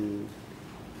មាន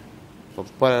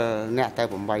7អ្នកទៅ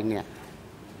8អ្នក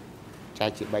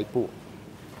ជា3ពួក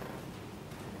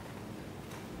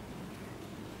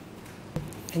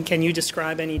And can you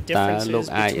describe any differences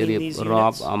between these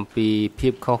units? អំពីភា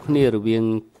ពខុសគ្នារវាង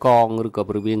កងឬក៏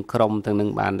រវាងក្រុមទាំងនឹង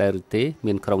បានដែរឬទេ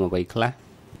មានក្រុមអ្វីខ្លះ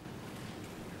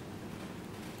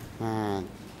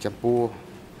ចំពោះ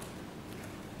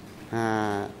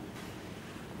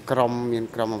ក្រុមមាន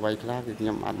ក្រុមអ្វីខ្លះគឺខ្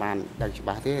ញុំអត់បានដឹងច្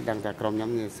បាស់ទេដឹងតែក្រុមខ្ញុំ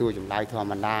សួរចម្លើយធម្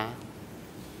មតា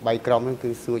 3 ក្រុមហ្នឹងគឺ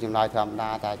សួរចម្លើយធម្មតា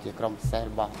តែជាក្រុមពិសេស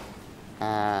របស់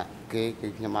គេគឺ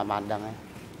ខ្ញុំអត់បានដឹង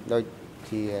ដូច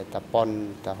ជាតប៉ុន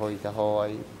តហុយ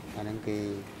អាហ្នឹងគេ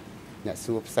អ្នក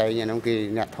សួរផ្សេងអាហ្នឹងគេ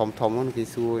អ្នកធំហ្នឹងគេ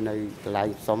សួរនៅកន្លែង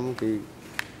សុំគឺ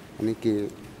អានេះគេ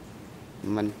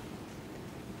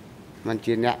មិន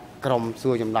ជាអ្នក ក្រុម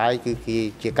សួរចម្លើយគឺ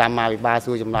ជាកម្មាភិបាល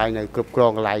សួរចម្លើយនៅគ្រប់គ្រ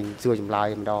ងកន្លែងសួរចម្លើយ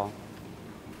ម្ដង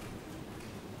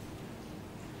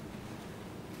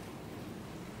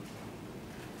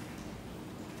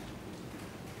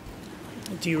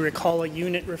Do you recall a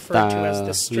unit referred to as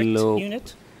the strict unit?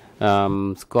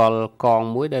 ស្គាល់កង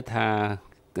មួយដែលថា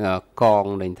កង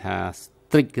ដែលថា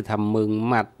strict គឺថាមឹង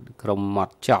ម៉ាត់ក្រុមម៉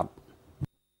ត់ចត់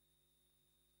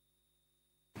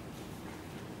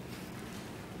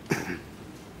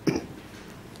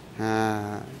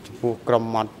ចំពោះក្រុម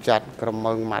ម៉ត់ចត់ក្រុម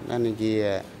មឹងម៉ាត់ហ្នឹងជា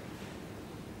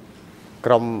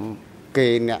ក្រុមគេ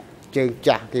អ្នកជើង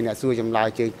ចាស់គេអ្នកសួរចម្លើយ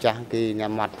ជើងចាស់គេអ្នក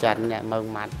ម៉ត់ចត់អ្នកមឹង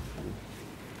ម៉ាត់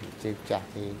ជើងចាស់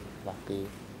គេរបស់គេ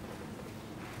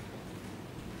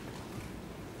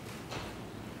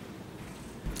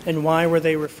And why were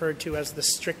they referred to as the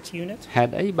strict unit? ហេ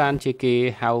តុអីបានជាគេ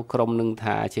ហៅក្រុមនឹង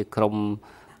ថាជាក្រុម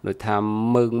ដូចថា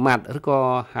មឹងម៉ាត់ឬក៏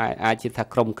អាចជាថា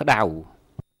ក្រុមក្តៅ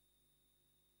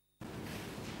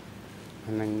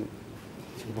នឹង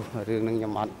ចំពោះរឿងនឹងខ្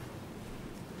ញុំអត់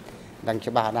ដឹង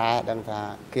ច្បាស់ដែរដឹងថា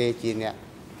គេជាអ្នក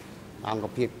អង្គ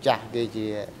ភាពចាស់គេជា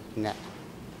អ្នក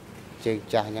ជើង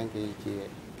ចាស់អញ្ចឹង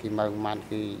គេមើងម៉ាត់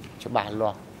គឺច្បាស់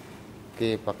លាស់គេ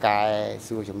ប្រកែ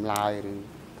សួរចម្លើយឬ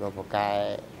ក៏ប្រកែ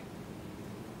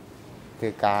ធ្វើ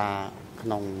ការក្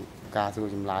នុងការសួរ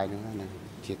ចម្លើយហ្នឹងណា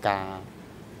ជាការ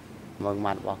មើង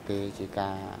ម៉ាត់របស់គេជាកា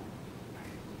រ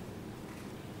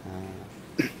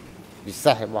ពិ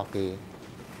សេសរបស់គេ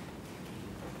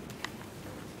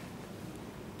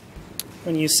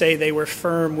When you say they were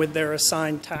firm with their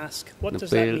assigned task, what does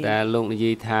that mean? ពេលដែលលោកនិ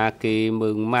យាយថាគេមើ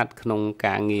ងម៉ាត់ក្នុង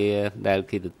ការងារដែល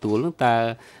គេទទួលនោះតើ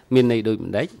មានន័យដូច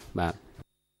ម្ដេចបាទ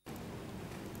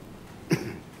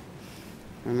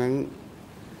ហ្នឹង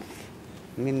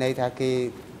មានន័យថាគេ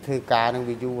ធ្វើការនឹង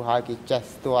វាយូរហើយគេចេះ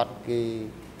ស្ទាត់គេ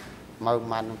មើង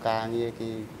ម៉ាត់ក្នុងការងារគេ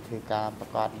ធ្វើការប្រ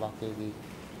កបរបស់គេ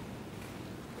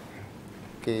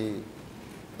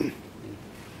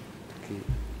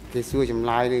គេសួរចម្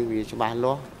លើយនឹងវាច្បាស់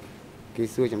លាស់គេ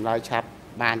សួរចម្លើយឆាប់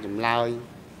បានចម្លើយ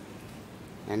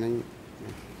អាហ្នឹង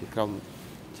ជាក្រុម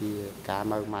ជាការ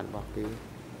មើងម៉ាត់របស់គេ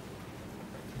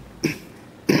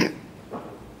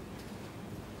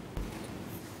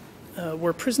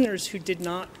Were prisoners who did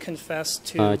not confess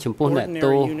to ចំពោះអ្នក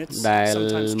ទោសដែល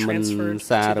មិន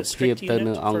សារភាពទៅ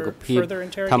នឹងអង្គភាព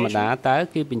ធម្មតាតើ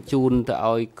គេបញ្ជូនទៅ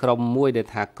ឲ្យក្រុមមួយដែល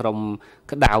ថាក្រុម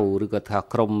ក្តៅឬក៏ថា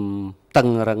ក្រុមតឹង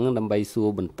រឹងដើម្បីសួរ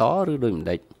បន្តឬដូចម្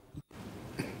ដេច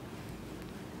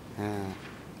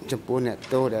ចំពោះអ្នក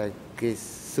ទោសដែលគេ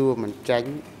សួរមិនចាញ់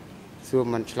សួរ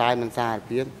មិនឆ្លើយមិនសារ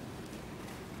ភាព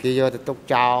គេយកទៅទុក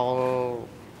ចោល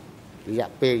រយៈ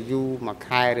ពេលយូរមួយ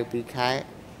ខែឬពីរខែ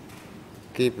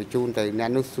គេបញ្ជូនទៅអ្នក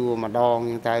នោះសួរម្ដង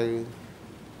អញ្ចឹងទៅ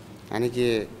អានេះជា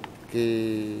គេ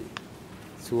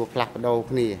សួរផ្លាស់ប្ដូរ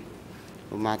គ្នា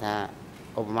ឧបមាថា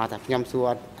ខ្ញុំសួរ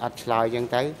អត់ឆ្លើយអញ្ចឹង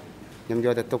ទៅខ្ញុំយ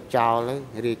កទៅទុកចោល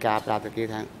ទៅរាយការណ៍ប្រាប់ទៅគេ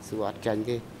ថាសួរអត់ចាញ់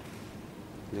ទេយ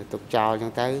កទុកចោលអញ្ចឹ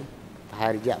ងទៅប្រហែ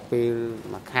លរយៈពេល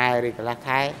មួយខែឬកន្លះ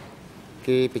ខែ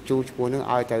គេបញ្ជូនឈ្មោះនឹង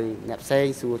ឲ្យទៅអ្នកផ្សេង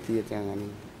សួរទៀតអញ្ចឹងអា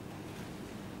នេះ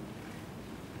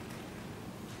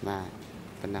បាទ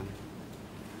ប៉ុណ្ណឹង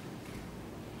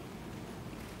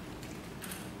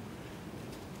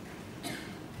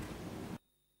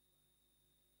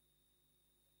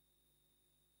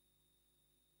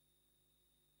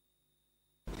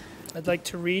I'd like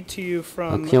to read to you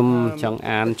from ខ្ញុំចង់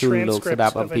អានជូនលោកស្ដា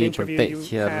ប់អំពីប្រតិច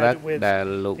រិតដែល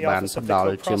លោកបានផ្ដ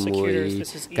ល់ជាមួយ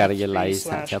ការិយាល័យ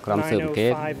សហជីវកម្មស៊ើបអង្កេ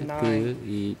តគឺ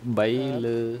 3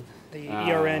 លើ The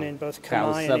ERN in both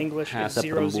Khmer and English is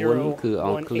 0018. គឺអ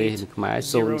ង់គ្លេសនិងខ្មែរ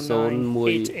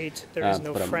 0018 There is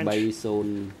no French.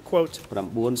 Quote.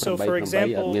 So for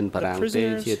example, the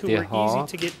prisoners who were easy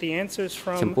to get the answers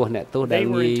from, they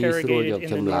were interrogated in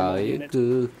the normal unit.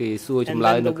 And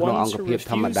then the ones who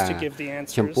refused to give the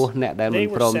answers, they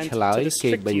were sent to the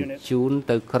strict unit.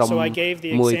 So I gave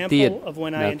the example of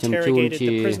when I interrogated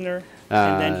the prisoner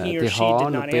and then he or she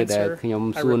did not answer. I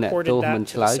reported that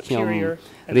to the superior,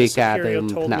 and the superior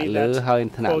told me that,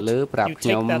 quote, you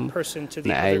take that person to the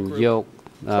other group.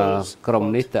 ក្រុម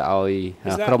នេះទៅឲ្យ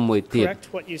ក្រុមមួយទៀត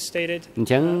អញ្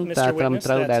ចឹងតើត្រឹម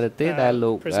ត្រូវដែរទេដែល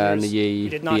លោកនិយាយ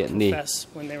ពាក្យនេះ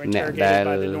អ្នកដែល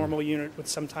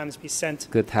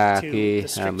គឺថាគេ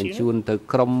បញ្ជូនទៅ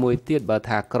ក្រុមមួយទៀតបើ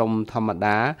ថាក្រុមធម្ម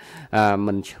តា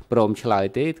មិនព្រមឆ្លើយ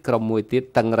ទេក្រុមមួយទៀត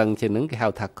តឹងរឹងជាងនឹងគេហៅ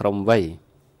ថាក្រុមវ័យ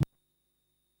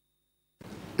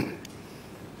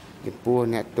ចំពោះ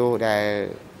អ្នកទោសដែល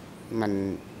មិន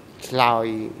ឆ្លើយ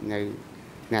នៅ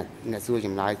អ្នកសួរច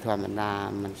ម្លើយធម្មតា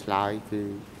មិនឆ្លើយគឺ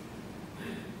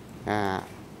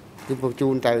បញ្ជូ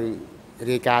នទៅ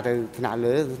រាយការណ៍ទៅថ្នាក់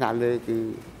លើគឺ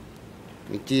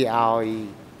បញ្ជាឲ្យ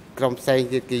ក្រុមផ្សេង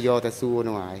ទៀតគេយកទៅសួរ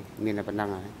នោះហើយមានតែប៉ុណ្ណឹង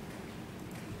ហើយ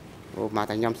អូមក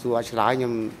តែខ្ញុំសួរអត់ឆ្លើយខ្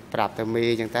ញុំប្រាប់ទៅមេ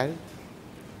អញ្ចឹងទៅ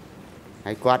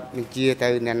ហើយគាត់នឹងជាទៅ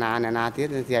អ្នកណាទៀត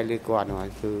នឹងស្អីលើគាត់នោះហើ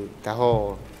យគឺតាហោ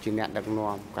ជាអ្នកដឹក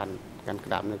នាំកាន់ក្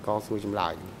តាប់នៅកសួរចម្លើ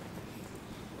យ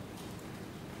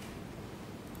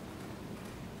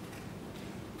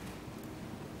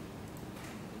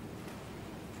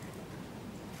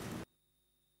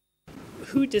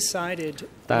Who decided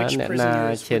which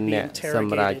prisoners would be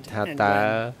interrogated and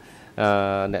when?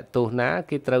 អ្នកទោសណា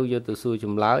គេត្រូវយកទៅសួរច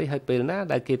ម្លើយហើយពេលណា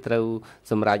ដែលគេត្រូវ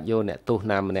សម្រាប់យកអ្នកទោស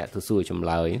ណាម្នាក់ទៅសួរចម្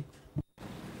លើយ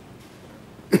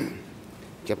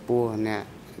ចំពោះអ្នក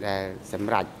ដែលស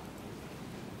ម្រាប់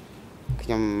ខ្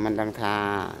ញុំមិនដឹងថា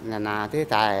អ្នកណាទេ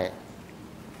តែ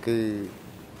គឺ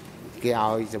គេ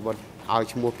ឲ្យសម្បត្តិឲ្យ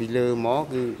ឈ្មោះពីលើមក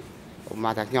គឺម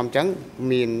កថាខ្ញុំអញ្ចឹង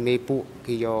មានមេពួក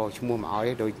គេយកឈ្មោះមកឲ្យ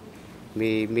ដូច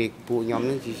មេពួកខ្ញុំ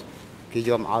នឹងគេយ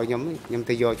កមកឲ្យខ្ញុំ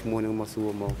ទៅយកឈ្មោះនឹងមកសួរ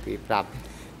មកគេប្រាប់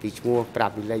ពីឈ្មោះប្រា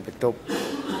ប់ពីលេខបន្ទប់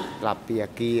ប្រាប់ពីអា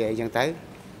គារអីចឹងទៅ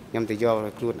ខ្ញុំទៅយក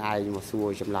ខ្លួនឯងមកសួរ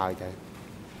ចម្លើយទៅ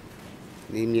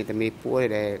នេះមានតែមេពួក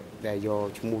ដែលយក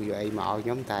ឈ្មោះយកអីមកឲ្យខ្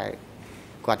ញុំតែ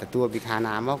គាត់ទទួលពីឋា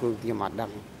នៈមកគឺខ្ញុំអត់ដឹ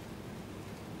ង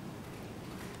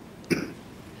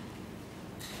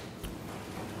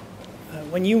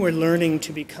When you were learning to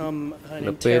become an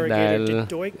interrogator, did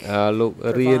Doik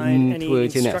provide any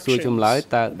instructions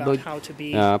about how to be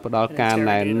an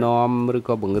interrogator? ឬ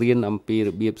ក៏បង្រៀនអំពីរ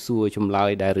បៀបសួរចម្លើយ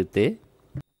ដែរឬទេ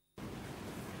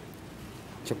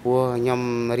ចំពោះខ្ញុំ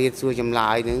រៀនសួរចម្លើ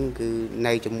យនឹងគឺ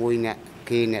នៅជាមួយអ្ន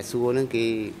កសួរនឹងគេ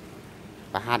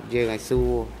ប្រហាត់យើងឲ្យសួរ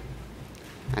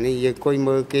អានេះយើងអង្គុយ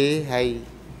មើលគេហើយ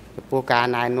ចំពោះការ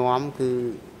ណែនាំគឺ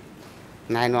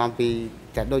ណែនាំពី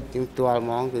តែដូចជាផ្ទាល់ហ្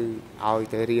មងគឺឲ្យ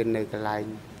ទៅរៀននៅកន្លែង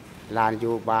ឡាន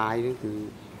យោបាយហ្នឹង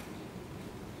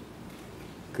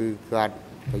គឺគាត់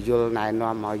បញ្យល់ណែ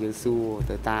នាំឲ្យយើងសួរ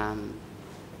ទៅតាម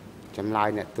ចម្លើយ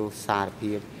អ្នកទោសសារ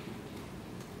ភាព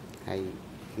ហើយ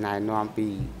ណែនាំពី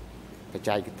បច្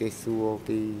ចេកទេសសួរ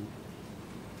ពី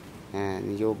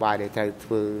នយោបាយដែលត្រូវធ្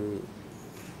វើ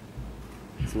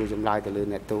សួរចម្លើយទៅលើ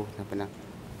អ្នកទោសតែប៉ុណ្ណឹង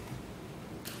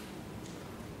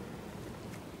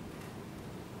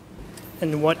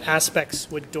And what aspects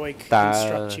would Doik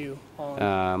instruct you on?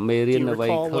 Do you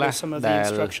recall what are some of the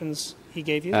instructions he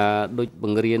gave you? ដូចប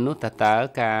ង្រៀននោះតើ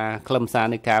ការខ្លឹមសារ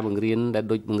នៃការបង្រៀនដែល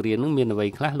ដូចបង្រៀននោះមានអ្វី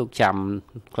ខ្លះលោកចាំ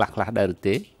ខ្លះដែរឬ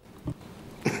ទេ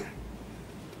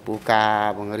ពូការ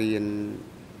បង្រៀន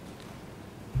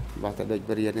របស់ទៅដូចប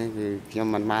ង្រៀននេះគឺខ្ញុំ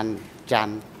មិនបានចាំ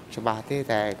ច្បាស់ទេ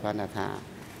តែគាត់ថា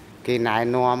គេណែ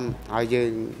នាំឲ្យយើ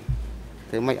ង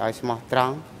ធ្វើម៉េចឲ្យស្មោះត្រ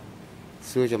ង់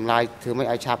សួរចម្លើយធ្វើម៉េច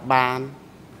ឲ្យឆាប់បាន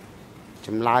ច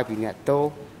ម្លើយពីអ្នកទោស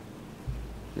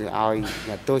ឬឲ្យ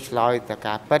អ្នកទោសឆ្លើយទៅ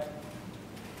ការពិត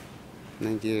នឹ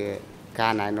ងជាកា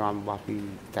រណែនាំរបស់ពី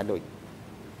តាដូច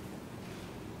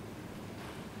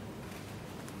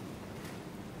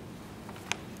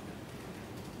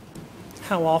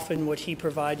How often would he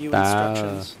provide you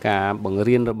instructions? ការបង្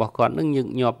រៀនរបស់គាត់នឹងញឹក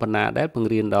ញាប់ប៉ុណ្ណាដែលបង្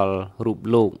រៀនដល់រូប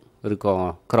លោកឬក៏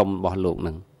ក្រុមរបស់លោក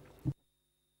នឹង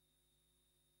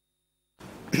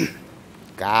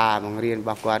ការបង្រៀនរប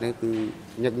ស់គាត់នេះគឺ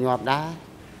ញឹកញាប់ដែរ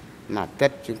មួយអាទិ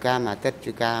ត្យជួនកាលមួយអាទិត្យ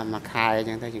ជួនកាលមួយខែអញ្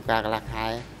ចឹងទៅជួនកាលកន្លះខែ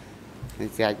នឹង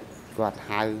ស្អាច់គាត់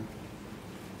ហៅ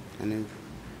អានេះ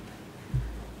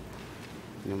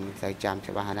ខ្ញុំមិនសូវចាំ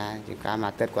ច្បាស់ដែរជួនកាលមួយ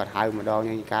អាទិត្យគាត់ហៅម្ដង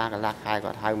ជួនកាលកន្លះខែ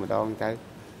គាត់ហៅម្ដងទៅ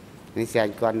នេះស្អា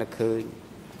ច់គាត់នឹកឃើញ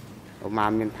ឧមា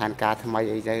មានផែនការថ្មី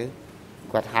អីទៅ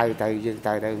គាត់ហៅទៅយើង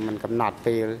ទៅមិនកំណត់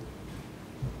ពេល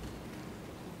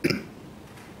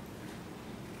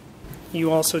You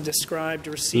also described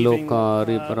receiving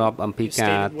on-the-job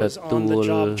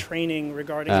training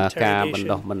regarding interrogation.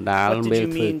 What did you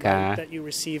mean by that you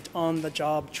received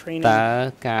on-the-job training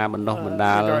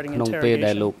regarding interrogation?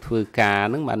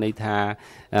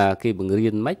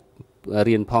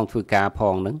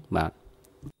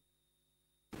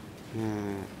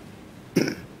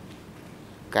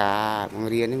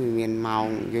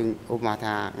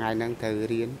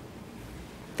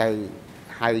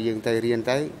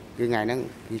 គឺថ្ងៃហ្នឹង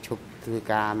គឺឈប់ធ្វើ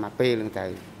ការមកពេលហ្នឹងទៅ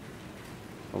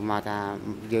ผมមកថា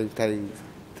យើងទៅ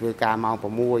ធ្វើការម៉ោង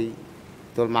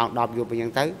 6 ទល់ម៉ោង 10 យប់អញ្ចឹ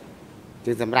ងទៅ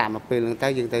យើងសម្រាប់មកពេលហ្នឹងទៅ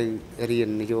យើងទៅរៀន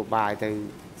នយោបាយទៅ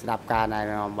ស្ដាប់ការណែ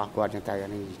នាំរបស់គាត់អញ្ចឹងទៅអា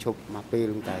នេះឈប់មកពេល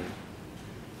ហ្នឹងទៅ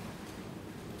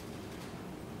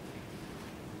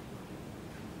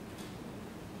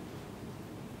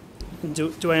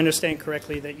Do I understand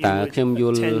correctly that you would attend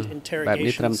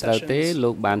interrogation sessions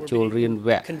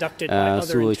conducted by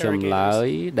other interrogators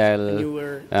and you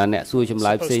were supposed to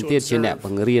observe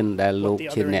what the other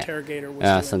interrogator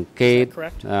was doing? Is that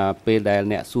correct?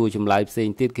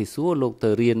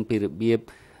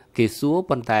 គេសួរ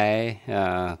ប៉ុន្តែ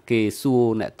គេសួរ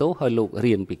អ្នកទោសឲ្យលោក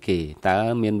រៀនពីគេតើ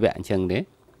មានវគ្គអញ្ចឹងទេ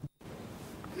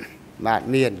បាទ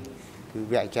មានគឺ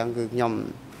វគ្គអញ្ចឹងគឺខ្ញុំ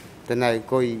ទៅនៅអង្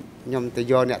គុយខ្ញុំទៅ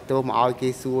យកអ្នកទោសមកឲ្យគេ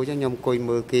សួរអញ្ចឹងខ្ញុំអង្គុយ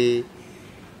មើលគេ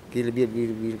របៀ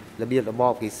បរប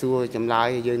បគេសួរចម្លើយ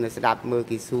យើងនៅស្ដាប់មើល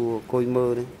គេសួរអង្គុយមើ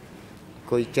លហ្នឹងអង្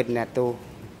គុយចិត្តអ្នកទោសអ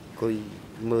ង្គុយ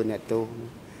មើលអ្នកទោស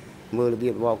មើលរបៀ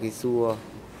បរបបគេសួរ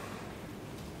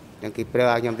យ៉ាងគេប្រើ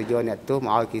ឲ្យខ្ញុំទៅយកអ្នកទោសម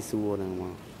កឲ្យគេសួរហ្នឹងម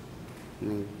ក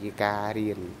នឹងជាការរៀ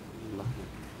នបាទ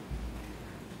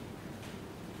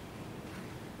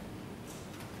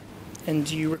And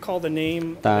do you recall the name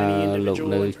តើ of any លោក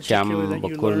individual នៅ in ចាំ particular that បុ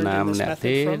you គ្គល learned ណា in ម្ this នាក់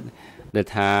ទេ method from? ដែល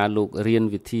ថាលោករៀន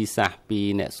វិធីសាស្ត្រពី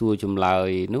អ្នកសួរចម្លើយ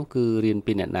នោះគឺរៀន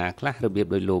ពីអ្នកណាខ្លះរបៀប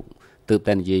ដោយលោកទើប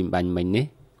តែនិយាយបាញ់មិញនេះ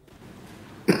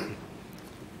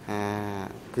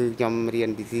គឺខ្ញុំរៀន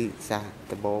វិធីសាស្ត្រ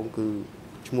ដំបូងគឺ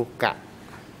ឈ្មោះកាក់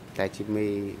តែជាមេ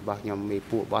របស់ខ្ញុំមេ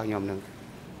ពួករបស់ខ្ញុំហ្នឹង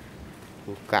ឈ្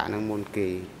មោះកាក់ហ្នឹងមុនគេ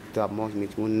តបមកមាន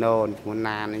ឈ្មោះណូនឈ្មោះ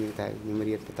ណានហ្នឹងតែខ្ញុំ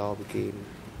រៀនបន្តពីគេ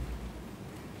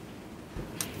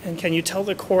And can you tell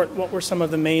the court what were some of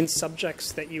the main subjects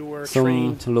that you were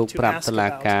trained to ask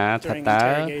about during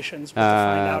interrogations to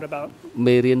find out about?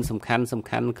 មេរៀនសំខា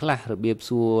ន់ខ្លះរបៀប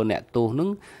សួរអ្នកទោសហ្នឹង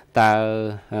តើ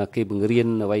គេបង្រៀន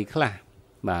អ្វីខ្លះ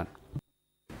បាទ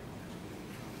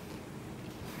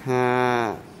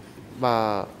បើ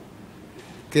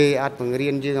គេអត់បង្រៀ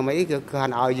នយើងអីគឺគា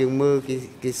ត់ឲ្យយើងមើល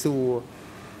គេសួរ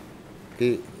គេ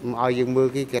ឲ្យយើងមើល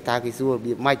គេតើគេសួររ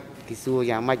បៀបម៉េចគេសួរ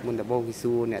យ៉ាងម៉េចមុនដំបូងគេ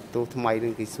សួរអ្នកទោសថ្មីនឹ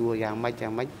ងគេសួរយ៉ាងម៉េច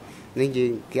នេះយើ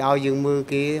ងគេឲ្យយើងមើល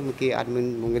គេអត់មាន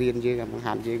បង្រៀនយើងបង្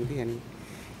ហាត់យើងទេ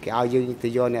គេឲ្យយើងទៅ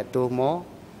យកអ្នកទោសមក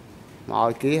ឲ្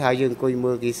យគេហើយយើងអង្គុយ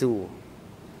មើលគេសួរ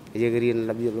យើងរៀន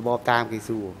របៀបរបបតាមគេ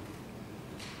សួរ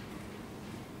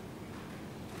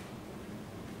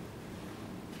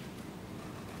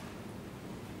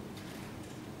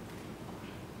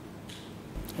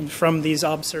And from these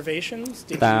observations,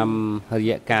 did តាមរ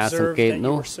យៈការសង្កេត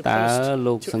នោះតើ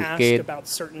លោកសង្កេត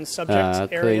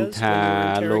ឃើញថា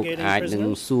លោកអាចនឹង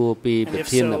សួរពីប្រ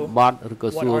ធានបទឬក៏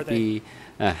សួរពី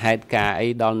ហេតុការអី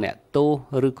ដល់អ្នកទោស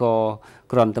ឬក៏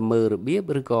គ្រាន់តែមើលរបៀ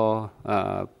បឬក៏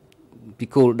ពី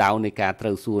គោលដៅនៃការត្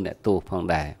រូវសួរអ្នកទោសផង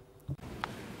ដែរ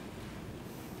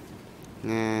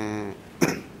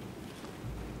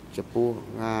ចំពោះ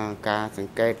ការស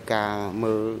ង្កេតការ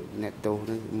មើលអ្នកទោស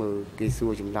នេះមើលគេសួ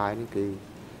រចម្លើយនេះគឺ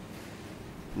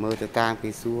មើលទៅតាមគេ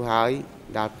សួរហើយ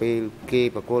ដល់ពេលគេ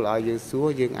បកគលឲ្យយើងសួរ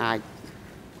យើងអាច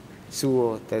សួរ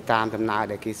ទៅតាមដំណើរ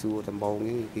ដែលគេសួរដំបូង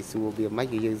នេះគេសួរវាមិន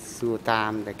គឺយើងសួរតា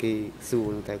មតែគេសួ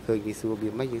រតែឃើញគេសួរវា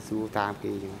មិនយើងសួរតាមគេ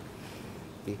អញ្ចឹង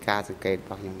ពីការសង្កេតរ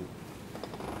បស់ខ្ញុំ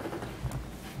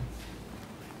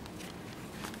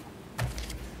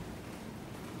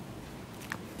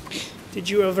Did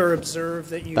you ever observe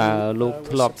that you តើលោក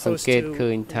ធ្លាប់សង្កេតឃើ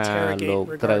ញថាលោក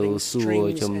ត្រូវសួរ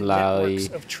ចម្លើយ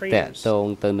តាក់ទង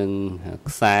ទៅនឹង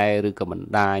ខ្សែឬក៏បណ្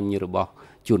ដាញរបស់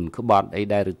ជនក្បត់អី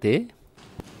ដែរឬទេ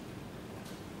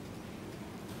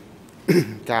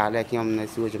ការដែលខ្ញុំនៅ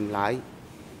សួរចម្លើយ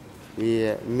វា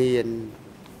មាន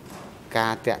កា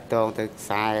រតាក់ទងទៅខ្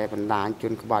សែបណ្ដាញជ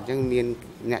នក្បត់អញ្ចឹងមាន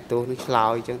អ្នកទោសនឹងឆ្លើ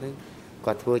យអញ្ចឹងទៅ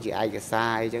គាត់ធ្វើជាឯកសា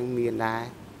រអីអញ្ចឹងមានដែរ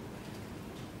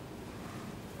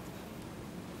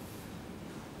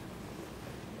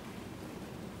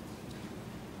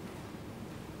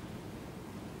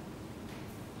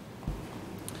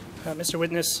Mr.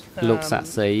 Witness, លោកសាក់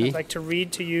សី I'd like to read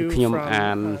to you ខ្ញុំ from អា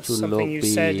នជូនលោក something you ពី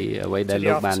said អ្វី to ដែល the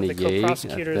លោក Office បាន of និ the យាយ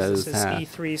Co-Prosecutors. ទៅ This is ថា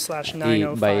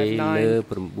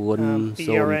E3/9059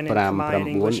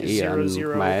 E3/9059 EN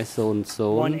ខ្មែរ00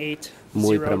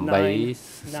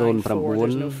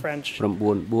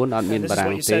 180994 អត់មានបារាំ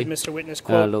ងទេ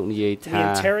លោកនិយាយថា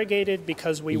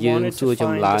យើងសួរច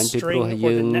ម្លើយពីព្រោះ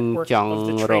យើងចង់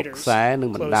រកខ្សែនិង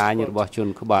បណ្ដាញរបស់ជន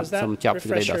ក្បត់សូមចាប់សេ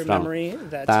ចក្តីដកស្រង់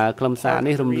តើខ្លឹមសារ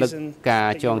នេះរំលឹកការ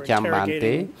ចងចាំបាន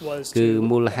ទេគឺ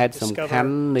មូលហេតុសំខា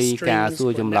ន់នៃការសួ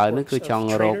រចម្លើយនោះគឺចង់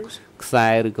រកខ្សែ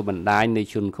ឬក៏បណ្ដាញនៃ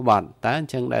ជនក្បត់តើអ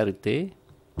ញ្ចឹងដែរឬទេ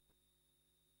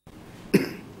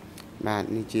បាទ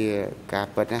នេះជាការ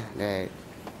ពិតណាដែល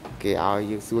គេឲ្យ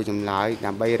យើងសួរចម្លើយ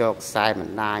ដើម្បីរកខ្សែប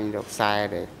ណ្ដាញរកខ្សែ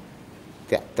ដែល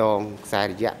តាក់ទងខ្សែរ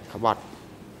យៈក្បត់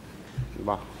រប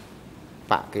ស់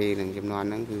បាក់គេនឹងចំនួន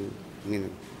ហ្នឹងគឺមាន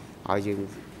ឲ្យយើង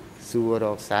សួររ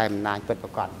កខ្សែបណ្ដាញពិតប្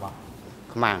រាកដរបស់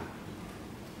ខ្មែរ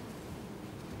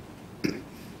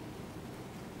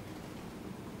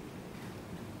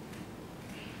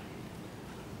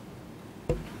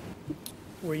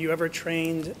Were you ever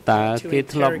trained តើគេ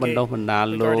ធ្លាប់បណ្ដុះបណ្ដាល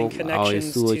លោកឲ្យ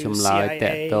សួរចម្លើយ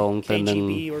តាក់ទងទៅនឹង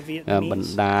ប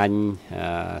ណ្ដាញ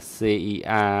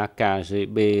CIA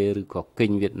KGB ឬក៏គិ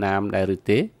ញវៀតណាមដែរឬ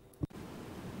ទេ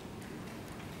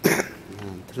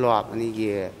ធ្លាប់នេះ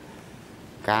ជា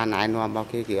ការណែនាំរបស់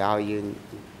គេគេឲ្យយើង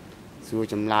សួរ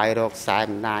ចម្លើយរកខ្សែប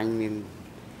ណ្ដាញមាន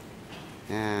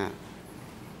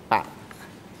បក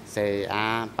សេអា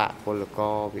បកពលក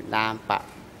រវៀតណាមបក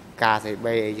ការសេ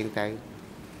បេអីចឹងទៅ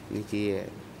នេះជា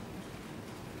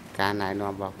ការណែនាំ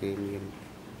របស់គេមាន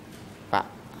បក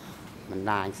បណ្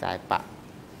ដាញខ្សែបក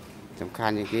សំខា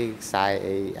ន់ជាងគេខ្សែ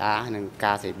AR និង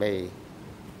ការសេបេ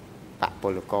បកព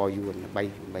លករយួន3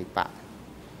បក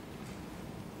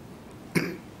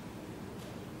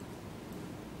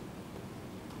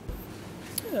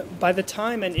By the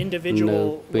time an individual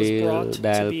was brought to be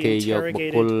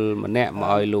interrogated,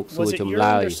 was it your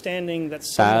understanding that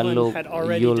someone had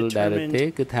already determined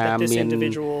that this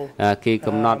individual was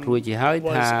an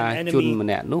enemy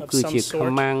of some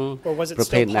sort, or was it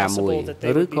still possible that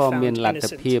they would be found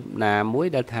innocent? ណាមួយ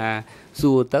ដែលថា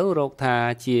សួរទៅរកថា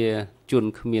ជាជន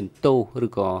គ្មានទោសឬ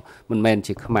ក៏មិនមែន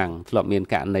ជាខ្មាំងធ្លាប់មាន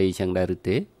ករណីចឹងដែរឬ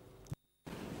ទេ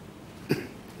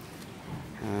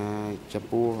ចំ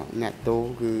ពោះអ្នកទោស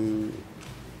គឺ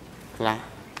ខ្លះ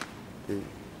គឺ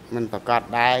មិនប្រកាស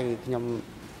ដែរខ្ញុំ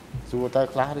សួរទៅ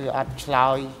ខ្លះឬអត់ឆ្លើ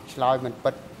យមិន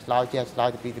ពិតឆ្លើយជាឆ្លើយ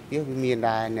ទៅពីទៅពីវាមាន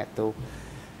ដែរអ្នកទោស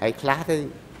ហើយខ្លះទៅ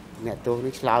អ្នកទោស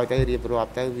នេះឆ្លើយទៅរៀបរា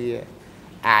ប់ទៅវា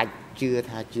អាចជឿ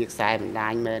ថាជាខ្សែបណ្ដា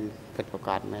ញមែនពិតប្រ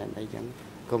កាសមែនអីចឹង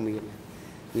ក៏មាន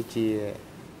នេះជា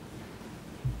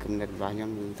គំនិតរបស់ខ្ញុំ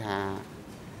គឺថា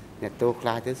អ្នកទោសខ្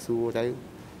លះទៅសួរទៅ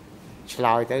ឆ្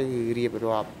លើយទៅរៀប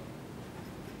រាប់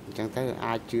អញ្ចឹងទៅ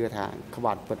អាចជឿថាក្ប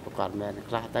ត់ពិតប្រកបមែន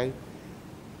ខ្លះទៅ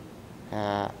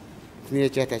គ្នា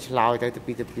ចេះតែឆ្លើយទៅ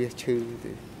ពីឈឺ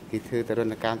គេធ្វើតរ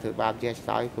ណកម្មធ្វើបាបចេះឆ្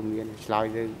លើយក៏មានឆ្លើយ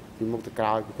ទៅពីមុខទៅក្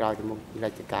រោយពីក្រោយទៅមុខលេ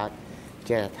ចទៅកើត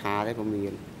ចេះតែថាទៅក៏មា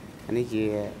នអានេះជា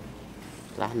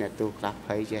ខ្លះអ្នកទូខ្លះ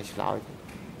ភ័យចេះឆ្លើយ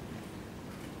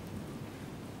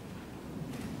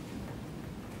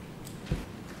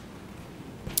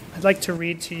I'd like to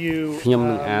read to you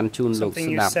something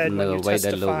you said when you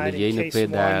testified in case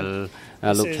 1.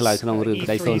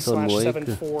 This is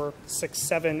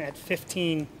E3/7467 at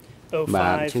 15:05:52.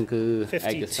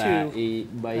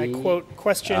 I quote,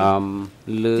 question,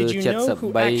 did you know who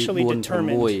actually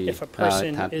determined if a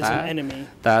person is an enemy?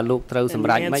 And the answer,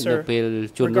 regarding this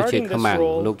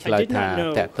role, I did not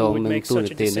know who would make such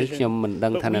a decision,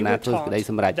 but we were taught that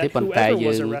whoever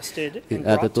was arrested and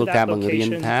brought to that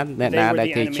location, they were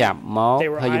the enemy. They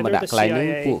were either the CIA,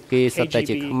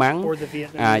 KGB, or the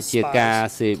Vietnamese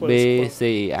spies.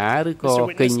 Mr.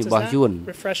 Witness, does that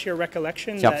refresh your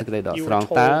recollection that you were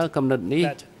told that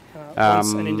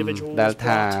once an individual was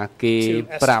brought to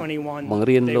S21,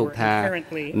 they were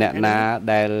inherently an enemy?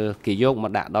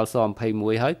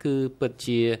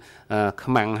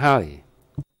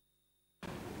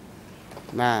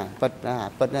 បាទ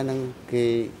ពិតហ្នឹងគេ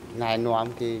ណែនាំ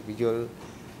គេពយល់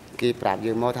គេប្រាប់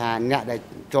យើងមកថាអ្នកដែល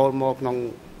ចូលមកក្នុង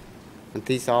មន្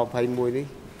ទីរស21នេះ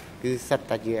គឺសិត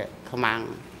តែជាខ្មាំង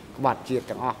ក្បត់ជាតិ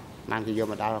ទាំងអស់បានគេយក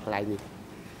មកដល់កន្លែងនេះ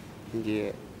ជា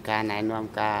ការណែនាំ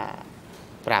ការ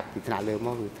ប្រាប់ពីថ្នាក់លើម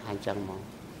កគឺថាអញ្ចឹងមក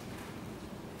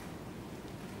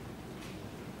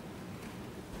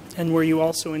And were you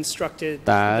also instructed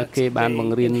តើគេបានប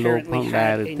ង្រៀនលោកផងដែ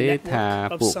រឬទេថា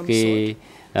ពួកគេ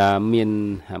មាន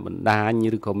បណ្ដាញ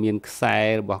ឬក៏មានខ្សែ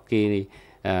របស់គេ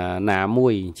ណាមួ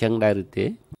យអញ្ចឹងដែរឬទេ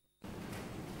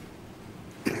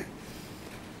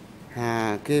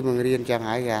គេបង្រៀនចឹង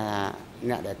ហើយថា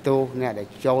អ្នកដែលទោសអ្នកដែល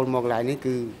ចូលមកឡើយនេះ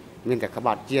គឺមានតែក្ប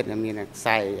ត់ជាតិមានតែខ្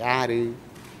សែ AR ឬ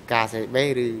ការសេបេ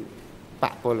ឬប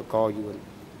កពលករយួន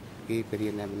គេបរៀ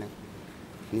នតែហ្នឹង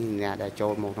នេះអ្នកដែលចូ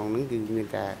លមកក្នុងហ្នឹងគឺមាន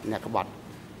តែអ្នកក្បត់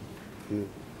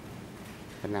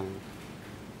ហ្នឹង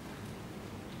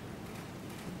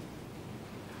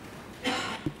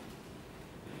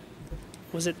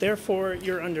Was it therefore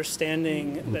your understanding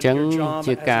that your job as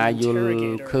an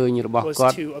interrogator was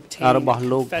to obtain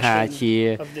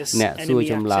confession of this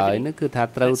enemy activity that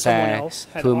someone else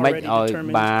had already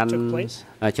determined took place?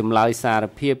 ចម្លើយសារ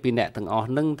ភាពពីអ្នកទាំងអស់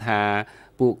នឹងថា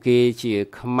ពួកគេជា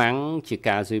ខ្មាំងជា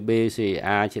ការ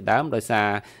CBCA ជាដើមដោយសារ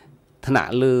ថ្នា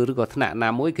ក់លើឬក៏ថ្នាក់ណា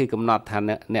មួយគេកំណត់ថា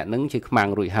អ្នកនឹងជាខ្មាំង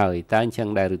រួចហើយតើអញ្ចឹង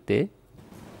ដែរឬទេ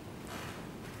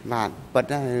បាទប៉ុន្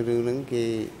តែរឿងហ្នឹងគេ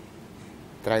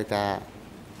ត្រូវតែ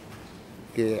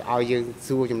គេឲ្យយើង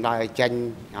សួរចម្លើយឲ្យចេញ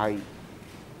ឲ្យ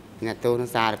អ្នកទោសនឹង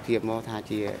សារភាពមកថា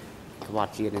ជាក្ប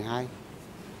ត់ជាតិនឹងហើយ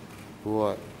ព្រោះ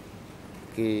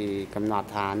គេកំណត់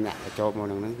ថាអ្នកចូលមក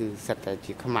នឹងគឺសិតតែ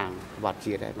ជាខ្មាំងក្បត់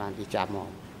ជាតិហើយបានគេចាប់មក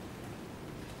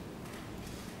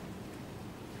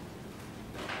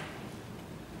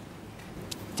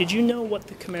Did you know what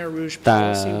the Khmer Rouge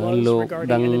policy was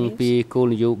regarding enemies? ពីគោល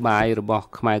នយោបាយរបស់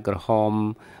ខ្មែរក្រហម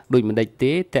ដូចមិនដេច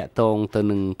ទេតាក់ទងទៅ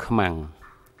នឹងខ្មាំង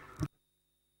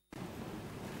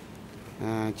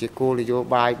ជាគោលនយោ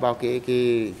បាយរបស់គេ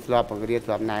ធ្លាប់បង្រៀន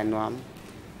ធ្លាប់ណែនាំ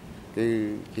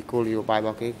គឺគោលនយោបាយរប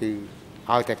ស់គេគឺ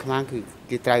ឲ្យតែខ្មាំងគឺ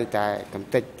គេត្រូវតែកំ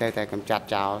ទេចត្រូវតែកំចាត់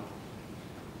ចោល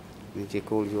នេះជា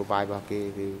គោលនយោបាយរបស់គេ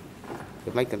គឺ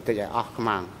មិនកំទេចឲ្យអស់ខ្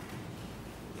មាំង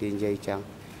គេនិយាយចឹង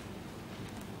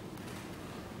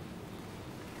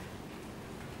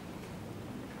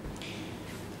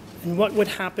And what would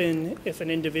happen if an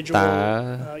individual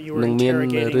you were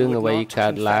interrogating would not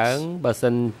confess? បើសិ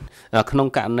នក្នុង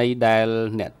ករណីដែល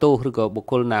អ្នកទោសឬក៏បុគ្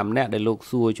គលណាម្នាក់ដែលលោក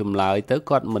សួរចម្លើយទៅ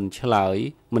គាត់មិនឆ្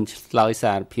លើយ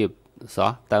សារភាព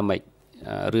សោះតើមិន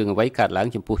រឿងអ្វីកើតឡើង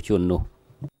ចំពោះជននោះ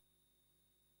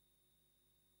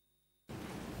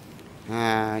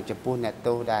ចំពោះអ្នក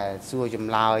ទោសដែលសួរច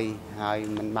ម្លើយហើយ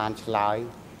មិនបានឆ្លើយ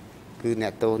គឺអ្ន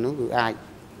កទោសនោះគឺអាច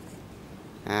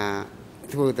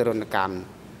ធ្វើទរណកម្ម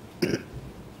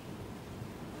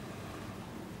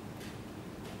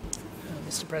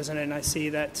Mr. President, I see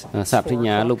that សាប្រញ្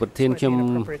ញាលោកប្រធានខ្ញុំ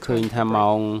ឃើញថាម៉ោ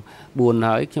ង 4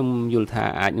 ហើយខ្ញុំយល់ថា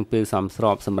អាចនឹងពេលសមស្រ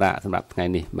បសម្រាប់ថ្ងៃ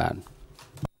នេះបាទ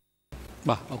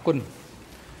បាទអរគុណ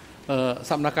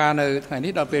សម្រាប់ការនៅថ្ងៃ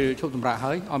នេះដល់ពេលជប់សម្រាប់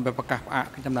ហើយអង្គប្រកាសផ្អាក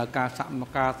ដំណើរការសម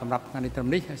ការសម្រាប់ថ្ងៃនេះត្រឹម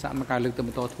នេះហើយសមការលើកទៅប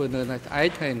ន្តធ្វើនៅថ្ងៃស្អែក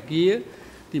ថ្ងៃអង្គារ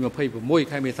ទី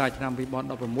 26 ខែមេសាឆ្នាំ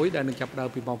 2016 ដែលនឹងចាប់ផ្ដើម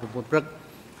ពីម៉ោង 9 ព្រឹក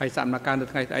ហើយសមការនៅ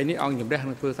ថ្ងៃស្អែកនេះអង្គជំរះ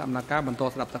នឹងធ្វើសមការបន្ត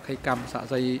ស្ដាប់សក្ខីកម្មសា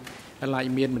ក្សី LACH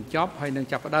Mean មិនចប់ហើយនឹង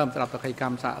ចាប់ផ្ដើមស្ដាប់សក្ខីក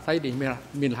ម្មសាក្សីដែល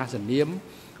មានលះសនាម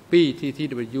 2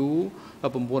 TTW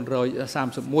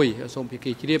 931 សូមភា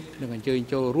គីជ្រាបនឹងអញ្ជើញ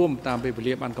ចូលរួមតាមពេលវេ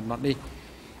លាបានកំណត់នេះ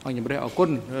អង្គជំរះអរគុណ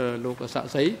លោកសា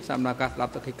ក្សីសមការស្ដា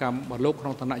ប់សក្ខីកម្មរបស់លោកក្នុ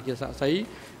ងឋានៈជាសាក្សី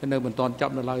នៅមិនទាន់ច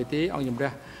ប់នៅឡើយទេអង្គជំ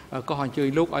រះក៏អញ្ជើញ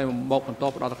លោកឲ្យមកបន្ត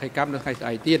ផ្ដល់សក្ខីកម្មនៅថ្ងៃស្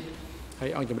អែកទៀតហើ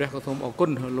យអង្គជំរះក៏សូមអរគុណ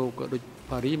លោកដូច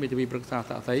ប៉ារីមេធាវីប្រឹក្សា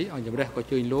សាក្សីអង្គជំរះក៏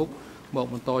ជួយលោកមក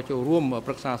បន្តចូលរួម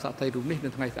ប្រឹក្សាសាក្សីរូបនេះនៅ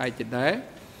ថ្ងៃស្អែកទៀតដែរ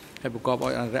ហើយប្រកប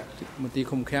ឲ្យអនុរដ្ឋមន្ត្រី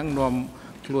ឃុំឃាំងនាំ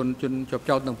ខ្លួនជនជាប់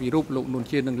ចោទទាំងពីររូបលោកនួន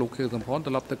ជានិងលោកខៀវសំផន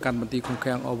ត្រឡប់ទៅកាន់មន្ត្រីឃុំ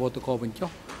ឃាំងអវតកវិញចុះ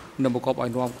និងប្រកបឲ្យ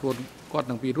នាំខ្លួនគាត់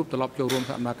ទាំងពីររូបត្រឡប់ចូលរួម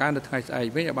សកម្មភាពនៅថ្ងៃស្អែក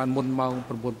វិញឲ្យបានមុនម៉ោង 9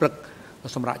 ព្រឹក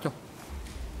សម្រាប់ចុះ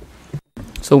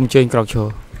សូមអញ្ជើញក្រោកឈរ